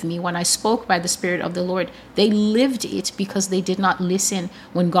believe me when I spoke by the Spirit of the Lord, they lived it because they did not listen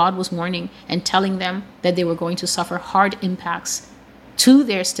when God was warning and telling them that they were going to suffer hard impacts to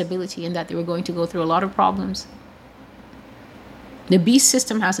their stability and that they were going to go through a lot of problems. The beast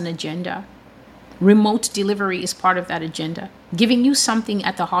system has an agenda. Remote delivery is part of that agenda, giving you something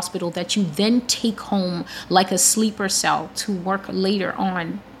at the hospital that you then take home like a sleeper cell to work later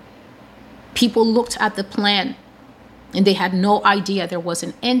on. People looked at the plan and they had no idea there was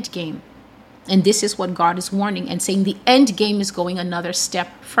an end game. And this is what God is warning and saying the end game is going another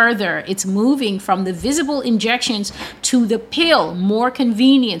step further. It's moving from the visible injections to the pill, more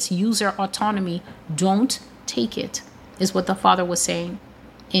convenience, user autonomy. Don't take it, is what the Father was saying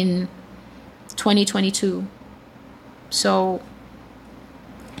in 2022. So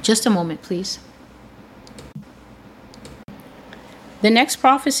just a moment, please. The next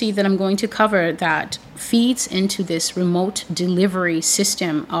prophecy that I'm going to cover that feeds into this remote delivery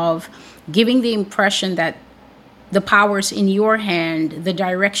system of giving the impression that the power's in your hand, the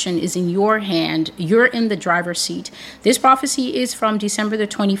direction is in your hand, you're in the driver's seat. This prophecy is from December the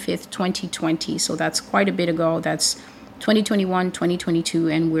 25th, 2020. So that's quite a bit ago. That's 2021, 2022,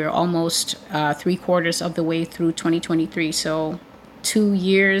 and we're almost 3/4 of the way through 2023. So 2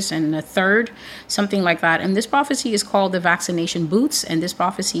 years and a third, something like that. And this prophecy is called the vaccination boots. And this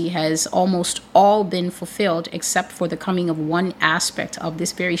prophecy has almost all been fulfilled except for the coming of one aspect of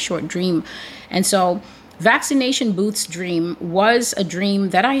this very short dream. And so vaccination boots dream was a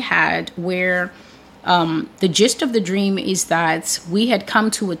dream that I had where the gist of the dream is that we had come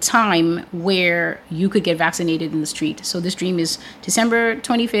to a time where you could get vaccinated in the street. So this dream is December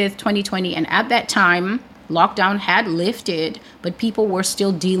 25th, 2020. And at that time, lockdown had lifted, but people were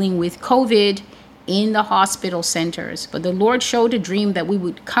still dealing with COVID in the hospital centers. But the Lord showed a dream that we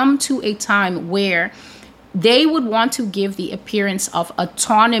would come to a time where they would want to give the appearance of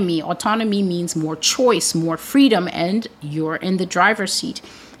autonomy. Autonomy means more choice, more freedom, and you're in the driver's seat.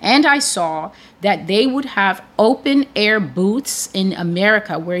 And I saw that they would have open air booths in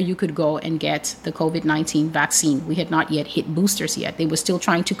America where you could go and get the COVID-19 vaccine. We had not yet hit boosters yet. They were still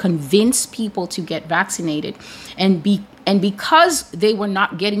trying to convince people to get vaccinated. And because they were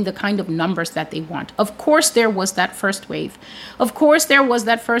not getting the kind of numbers that they want. Of course, there was that first wave. Of course, there was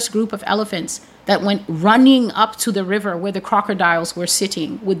that first group of elephants that went running up to the river where the crocodiles were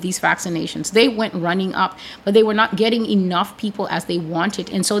sitting with these vaccinations. They went running up, but they were not getting enough people as they wanted.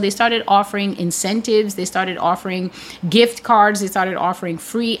 And so they started offering incentives. They started offering gift cards. They started offering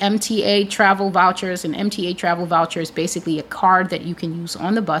free MTA travel vouchers. And MTA travel voucher is basically a card that you can use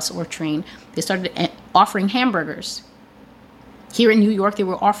on the bus or train. They started offering hamburgers. Here in New York, they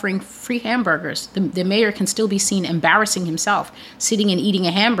were offering free hamburgers. The mayor can still be seen embarrassing himself, sitting and eating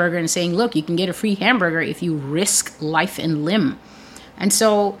a hamburger and saying, look, you can get a free hamburger if you risk life and limb. And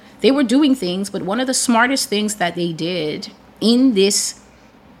so they were doing things, but one of the smartest things that they did in this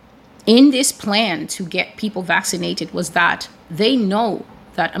plan to get people vaccinated was that they know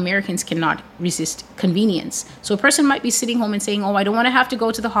that Americans cannot resist convenience. So a person might be sitting home and saying, oh, I don't want to have to go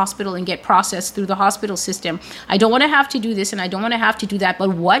to the hospital and get processed through the hospital system. I don't want to have to do this and I don't want to have to do that. But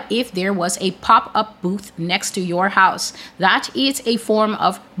what if there was a pop-up booth next to your house? That is a form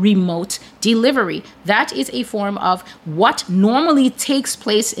of remote delivery. That is a form of what normally takes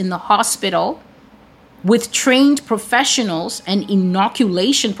place in the hospital with trained professionals, an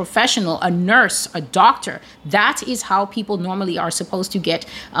inoculation professional, a nurse, a doctor. That is how people normally are supposed to get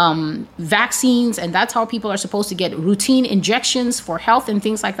vaccines, and that's how people are supposed to get routine injections for health and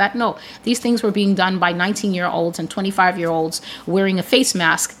things like that. No, these things were being done by 19-year-olds and 25-year-olds wearing a face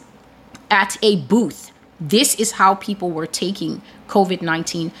mask at a booth. This is how people were taking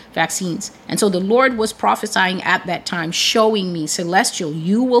COVID-19 vaccines. And so the Lord was prophesying at that time, showing me, Celestial,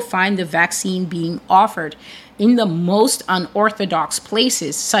 you will find the vaccine being offered in the most unorthodox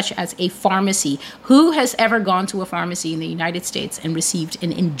places, such as a pharmacy. Who has ever gone to a pharmacy in the United States and received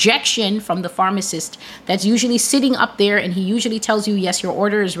an injection from the pharmacist that's usually sitting up there and he usually tells you, yes, your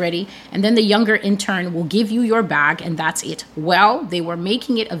order is ready. And then the younger intern will give you your bag and that's it. Well, they were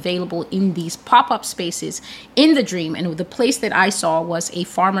making it available in these pop-up spaces in the dream. And the place that I saw was a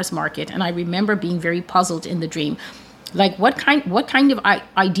farmer's market. And I remember being very puzzled in the dream. Like, what kind of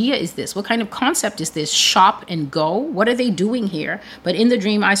idea is this? What kind of concept is this? Shop and go? What are they doing here? But in the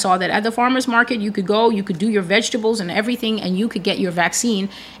dream, I saw that at the farmer's market, you could go, you could do your vegetables and everything, and you could get your vaccine.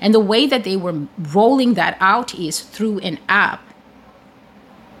 And the way that they were rolling that out is through an app.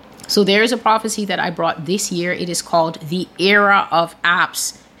 So there is a prophecy that I brought this year. It is called the era of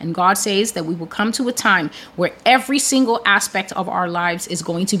apps. And God says that we will come to a time where every single aspect of our lives is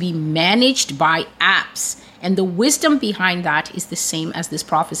going to be managed by apps. And the wisdom behind that is the same as this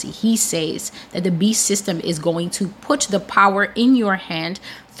prophecy. He says that the beast system is going to put the power in your hand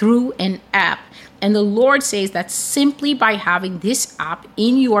through an app. And the Lord says that simply by having this app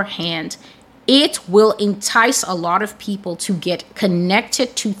in your hand, it will entice a lot of people to get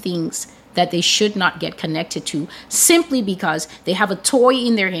connected to things that they should not get connected to, simply because they have a toy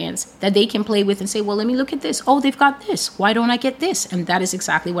in their hands that they can play with and say, well, let me look at this. Oh, they've got this. Why don't I get this? And that is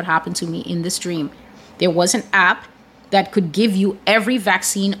exactly what happened to me in this dream. There was an app that could give you every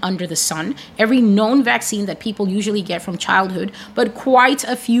vaccine under the sun, every known vaccine that people usually get from childhood, but quite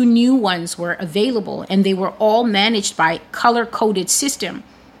a few new ones were available, and they were all managed by color-coded system.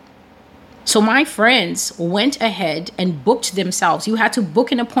 So my friends went ahead and booked themselves. You had to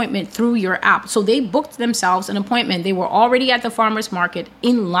book an appointment through your app. So they booked themselves an appointment. They were already at the farmer's market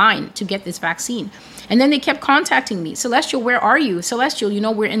in line to get this vaccine. And then they kept contacting me. Celestial, where are you? Celestial,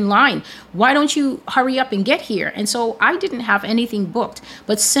 we're in line. Why don't you hurry up and get here? And so I didn't have anything booked,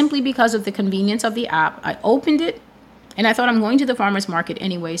 but simply because of the convenience of the app, I opened it. And I thought, I'm going to the farmer's market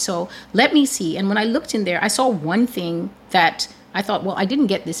anyway, so let me see. And when I looked in there, I saw one thing that I thought, well, I didn't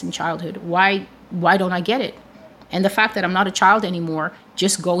get this in childhood. Why don't I get it? And the fact that I'm not a child anymore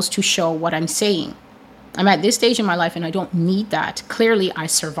just goes to show what I'm saying. I'm at this stage in my life and I don't need that. Clearly, I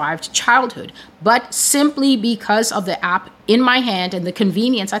survived childhood. But simply because of the app in my hand and the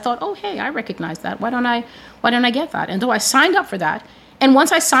convenience, I thought, oh, hey, I recognize that. Why don't I get that? And though I signed up for that, and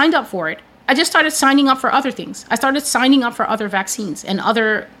once I signed up for it, I just started signing up for other things. I started signing up for other vaccines and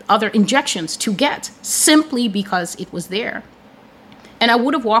other injections to get, simply because it was there. And I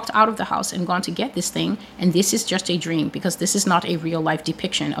would have walked out of the house and gone to get this thing. And this is just a dream, because this is not a real life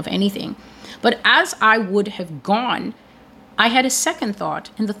depiction of anything. But as I would have gone, I had a second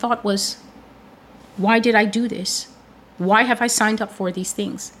thought. And the thought was, why did I do this? Why have I signed up for these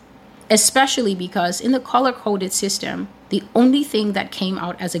things? Especially because in the color-coded system, the only thing that came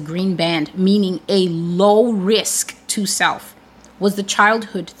out as a green band, meaning a low risk to self, was the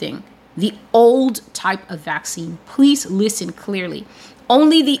childhood thing. The old type of vaccine. Please listen clearly.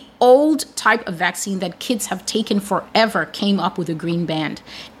 Only the old type of vaccine that kids have taken forever came up with a green band.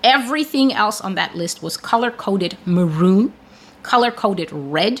 Everything else on that list was color-coded maroon, color-coded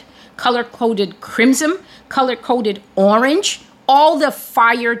red, color-coded crimson, color-coded orange, all the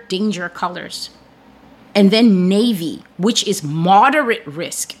fire danger colors. And then navy, which is moderate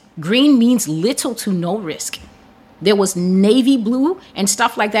risk. Green means little to no risk. There was navy blue and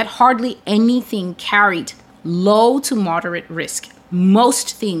stuff like that. Hardly anything carried low to moderate risk.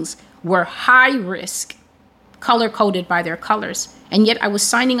 Most things were high risk, color-coded by their colors. And yet I was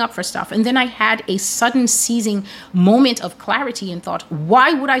signing up for stuff. And then I had a sudden seizing moment of clarity and thought,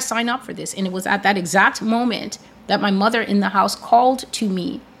 why would I sign up for this? And it was at that exact moment that my mother in the house called to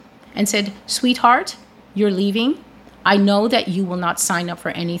me and said, sweetheart, you're leaving. I know that you will not sign up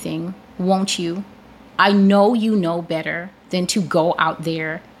for anything, won't you? I know you know better than to go out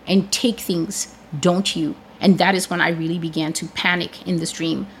there and take things, don't you? And that is when I really began to panic in this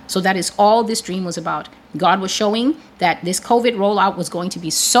dream. So that is all this dream was about. God was showing that this COVID rollout was going to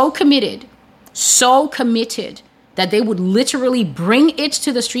be so committed, that they would literally bring it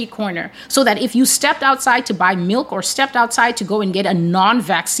to the street corner, so that if you stepped outside to buy milk or stepped outside to go and get a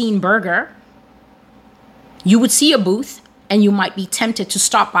non-vaccine burger, you would see a booth. And you might be tempted to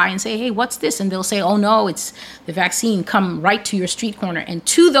stop by and say, hey, what's this? And they'll say, oh, no, it's the vaccine. Come right to your street corner. And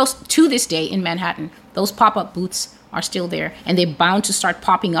to this day in Manhattan, those pop-up booths are still there. And they're bound to start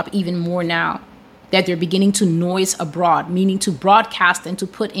popping up even more now that they're beginning to noise abroad, meaning to broadcast and to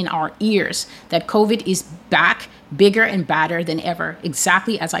put in our ears that COVID is back, bigger and badder than ever,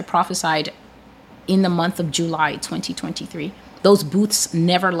 exactly as I prophesied in the month of July 2023. Those booths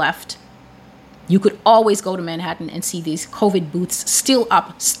never left. You could always go to Manhattan and see these COVID booths still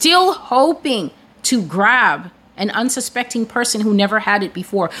up, still hoping to grab an unsuspecting person who never had it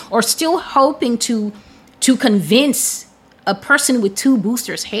before, or still hoping to convince a person with 2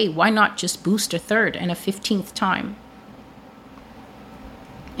 boosters, hey, why not just boost a 3rd and a 15th time?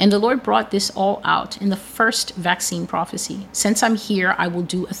 And the Lord brought this all out in the first vaccine prophecy. Since I'm here, I will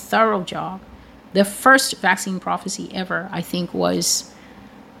do a thorough job. The first vaccine prophecy ever, I think, was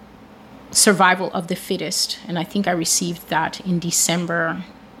survival of the fittest. And I think I received that in December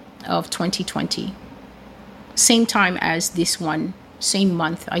of 2020. Same time as this one, same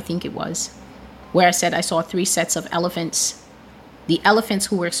month, I think it was, where I said I saw 3 sets of elephants. The elephants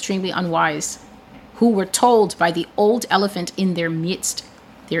who were extremely unwise, who were told by the old elephant in their midst,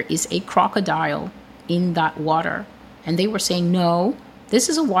 there is a crocodile in that water. And they were saying, no, this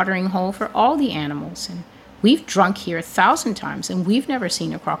is a watering hole for all the animals. And we've drunk here 1,000 times and we've never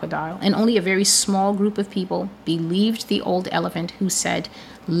seen a crocodile. And only a very small group of people believed the old elephant who said,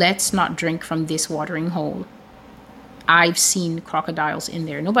 let's not drink from this watering hole. I've seen crocodiles in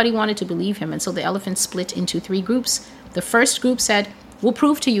there. Nobody wanted to believe him. And so the elephant split into 3 groups. The first group said, we'll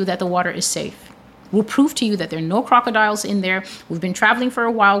prove to you that the water is safe. We'll prove to you that there are no crocodiles in there. We've been traveling for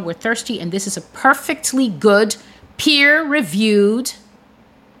a while. We're thirsty. And this is a perfectly good, peer-reviewed,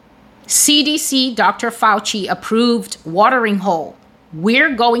 CDC, Dr. Fauci approved watering hole.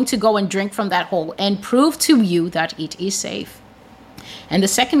 We're going to go and drink from that hole and prove to you that it is safe. And the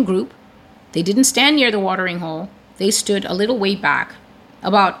second group, they didn't stand near the watering hole. They stood a little way back,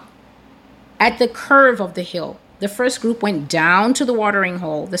 about at the curve of the hill. The first group went down to the watering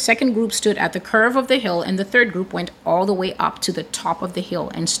hole. The second group stood at the curve of the hill. And the third group went all the way up to the top of the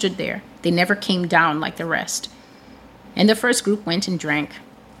hill and stood there. They never came down like the rest. And the first group went and drank.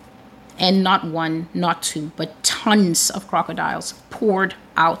 And not 1, not 2, but tons of crocodiles poured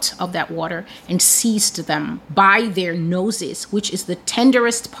out of that water and seized them by their noses, which is the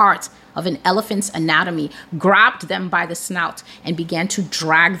tenderest part of an elephant's anatomy, grabbed them by the snout and began to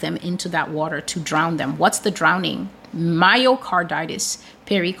drag them into that water to drown them. What's the drowning? Myocarditis,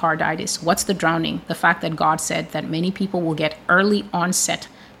 pericarditis. What's the drowning? The fact that God said that many people will get early onset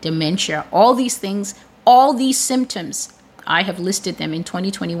dementia. All these things, all these symptoms, I have listed them in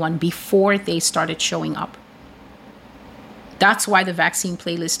 2021 before they started showing up. That's why the vaccine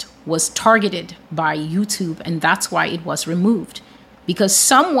playlist was targeted by YouTube, and that's why it was removed. Because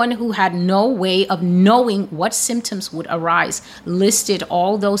someone who had no way of knowing what symptoms would arise listed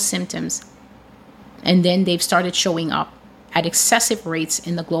all those symptoms, and then they've started showing up at excessive rates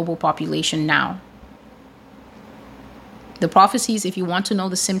in the global population now. The prophecies, if you want to know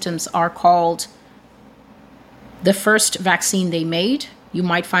the symptoms, are called the first vaccine they made. You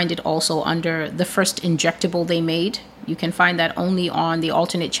might find it also under the first injectable they made. You can find that only on the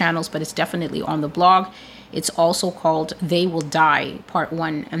alternate channels, but it's definitely on the blog. It's also called They Will Die Part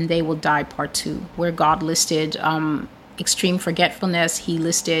 1 and They Will Die Part 2, where God listed extreme forgetfulness. He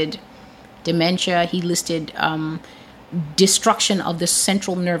listed dementia. He listed destruction of the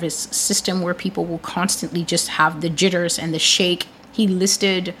central nervous system, where people will constantly just have the jitters and the shake. He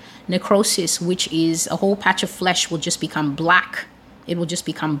listed necrosis, which is a whole patch of flesh will just become black. It will just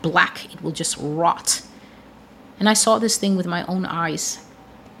become black. It will just rot. And I saw this thing with my own eyes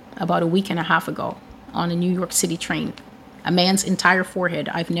about a week and a half ago on a New York City train. A man's entire forehead.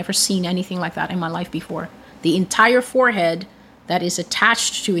 I've never seen anything like that in my life before. The entire forehead that is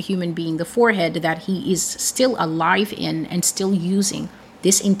attached to a human being, the forehead that he is still alive in and still using,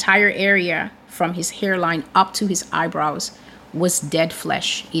 this entire area from his hairline up to his eyebrows was dead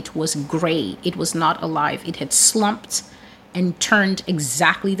flesh. It was gray. It was not alive. It had slumped and turned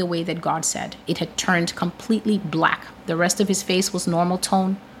exactly the way that God said. It had turned completely black. The rest of his face was normal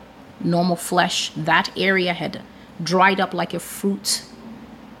tone, normal flesh. That area had dried up like a fruit.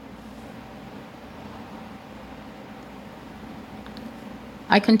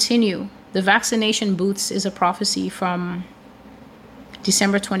 I continue. The vaccination booths is a prophecy from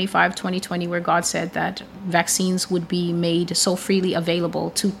December 25, 2020, where God said that vaccines would be made so freely available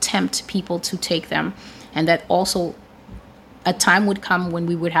to tempt people to take them, and that also a time would come when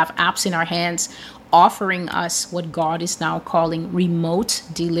we would have apps in our hands offering us what God is now calling remote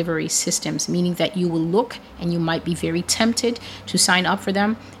delivery systems, meaning that you will look and you might be very tempted to sign up for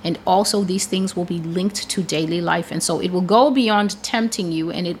them. And also these things will be linked to daily life. And so it will go beyond tempting you,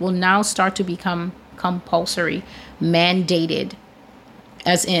 and it will now start to become compulsory, mandated.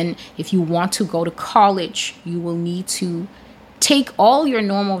 As in, if you want to go to college, you will need to take all your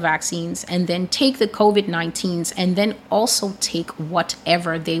normal vaccines and then take the COVID-19s and then also take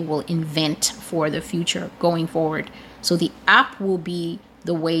whatever they will invent for the future going forward. So the app will be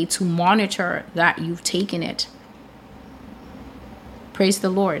the way to monitor that you've taken it. Praise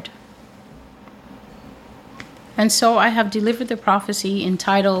the Lord. And so I have delivered the prophecy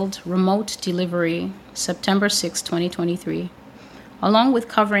entitled Remote Delivery, September 6, 2023. Along with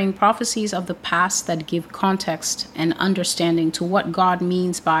covering prophecies of the past that give context and understanding to what God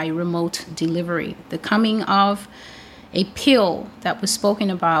means by remote delivery. The coming of a pill that was spoken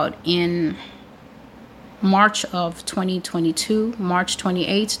about in March of 2022, March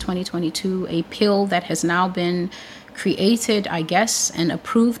 28, 2022, a pill that has now been created, I guess, and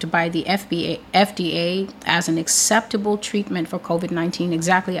approved by the FDA as an acceptable treatment for COVID-19,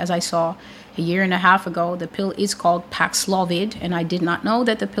 exactly as I saw a year and a half ago. The pill is called Paxlovid, and I did not know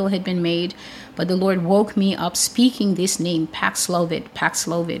that the pill had been made, but the Lord woke me up speaking this name,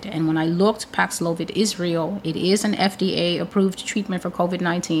 Paxlovid. And when I looked, Paxlovid is real. It is an FDA-approved treatment for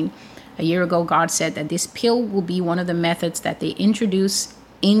COVID-19. A year ago, God said that this pill will be one of the methods that they introduce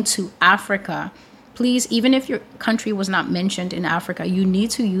into Africa. Please, even if your country was not mentioned in Africa, you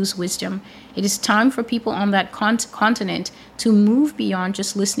need to use wisdom. It is time for people on that continent to move beyond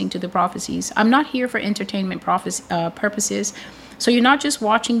just listening to the prophecies. I'm not here for entertainment purposes. So you're not just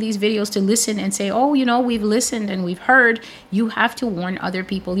watching these videos to listen and say, oh, we've listened and we've heard. You have to warn other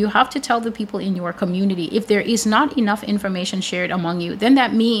people. You have to tell the people in your community. If there is not enough information shared among you, then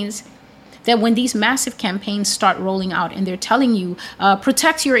that means that when these massive campaigns start rolling out and they're telling you,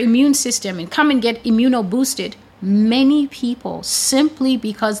 protect your immune system and come and get immuno-boosted, many people, simply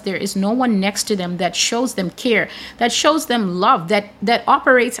because there is no one next to them that shows them care, that shows them love, that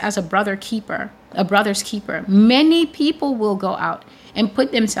operates as a brother's keeper, many people will go out and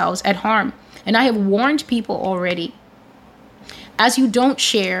put themselves at harm. And I have warned people already, as you don't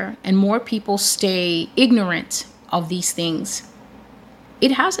share and more people stay ignorant of these things,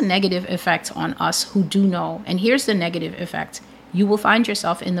 it has a negative effect on us who do know. And here's the negative effect. You will find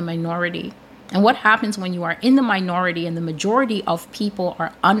yourself in the minority. And what happens when you are in the minority and the majority of people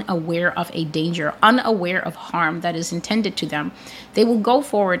are unaware of a danger, unaware of harm that is intended to them? They will go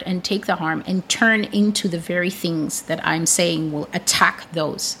forward and take the harm and turn into the very things that I'm saying will attack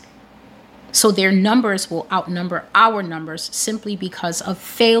those. So their numbers will outnumber our numbers simply because of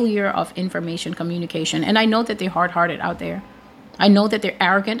failure of information communication. And I know that they're hard-hearted out there. I know that they're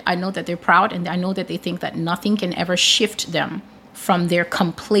arrogant. I know that they're proud. And I know that they think that nothing can ever shift them from their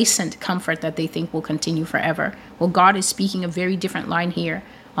complacent comfort that they think will continue forever. Well, God is speaking a very different line here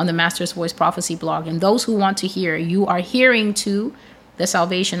on the Master's Voice Prophecy blog. And those who want to hear, you are hearing to the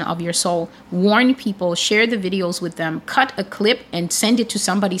salvation of your soul. Warn people, share the videos with them, cut a clip and send it to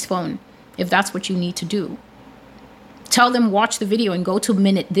somebody's phone if that's what you need to do. Tell them, watch the video and go to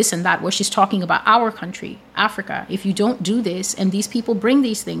minute this and that where she's talking about our country, Africa. If you don't do this and these people bring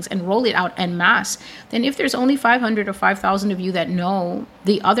these things and roll it out en masse, then if there's only 500 or 5,000 of you that know,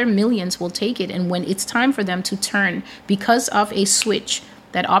 the other millions will take it. And when it's time for them to turn because of a switch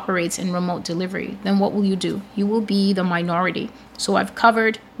that operates in remote delivery, then what will you do? You will be the minority. So I've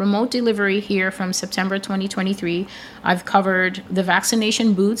covered remote delivery here from September 2023. I've covered the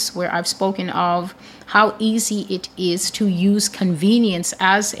vaccination booths, where I've spoken of how easy it is to use convenience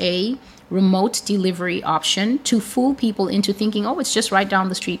as a remote delivery option to fool people into thinking, oh, it's just right down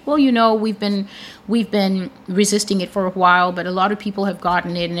the street. Well, we've been resisting it for a while, but a lot of people have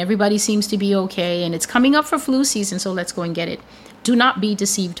gotten it and everybody seems to be okay. And it's coming up for flu season, so let's go and get it. Do not be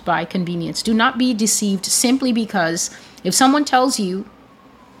deceived by convenience. Do not be deceived simply because if someone tells you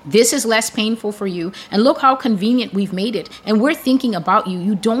this is less painful for you, and look how convenient we've made it, and we're thinking about you,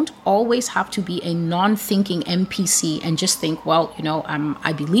 you don't always have to be a non-thinking NPC and just think, well,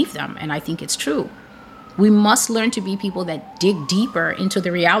 I believe them and I think it's true. We must learn to be people that dig deeper into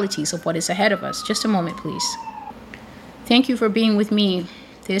the realities of what is ahead of us. Just a moment, please. Thank you for being with me.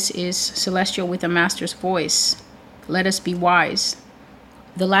 This is Celestial with the Master's Voice. Let us be wise.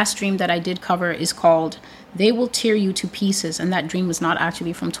 The last dream that I did cover is called They Will Tear You to Pieces. And that dream is not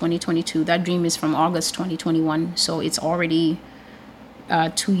actually from 2022. That dream is from August 2021. So it's already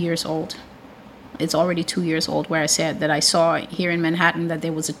 2 years old. It's already 2 years old, where I said that I saw here in Manhattan that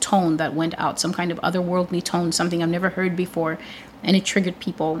there was a tone that went out, some kind of otherworldly tone, something I've never heard before. And it triggered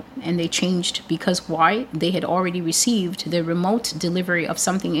people and they changed because why? They had already received the remote delivery of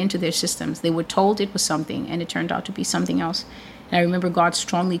something into their systems. They were told it was something and it turned out to be something else. And I remember God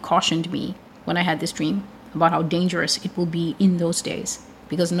strongly cautioned me when I had this dream about how dangerous it will be in those days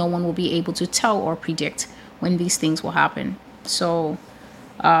because no one will be able to tell or predict when these things will happen. So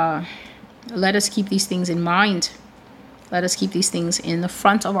let us keep these things in mind. Let us keep these things in the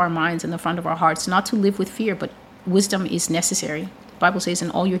front of our minds, in the front of our hearts, not to live with fear, but wisdom is necessary. The Bible says, in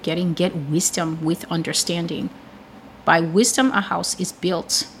all you're getting, get wisdom with understanding. By wisdom, a house is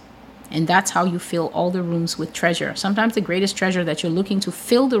built. And that's how you fill all the rooms with treasure. Sometimes the greatest treasure that you're looking to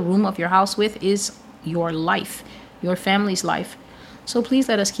fill the room of your house with is your life, your family's life. So please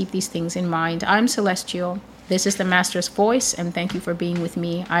let us keep these things in mind. I'm Celestial. This is the Master's Voice, and thank you for being with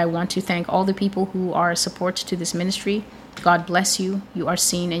me. I want to thank all the people who are support to this ministry. God bless you. You are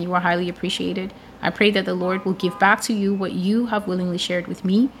seen and you are highly appreciated. I pray that the Lord will give back to you what you have willingly shared with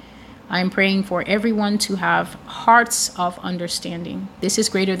me. I am praying for everyone to have hearts of understanding. This is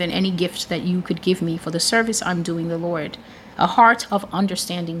greater than any gift that you could give me for the service I'm doing the Lord. A heart of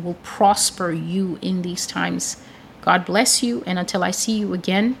understanding will prosper you in these times. God bless you, and until I see you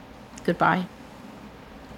again, Goodbye.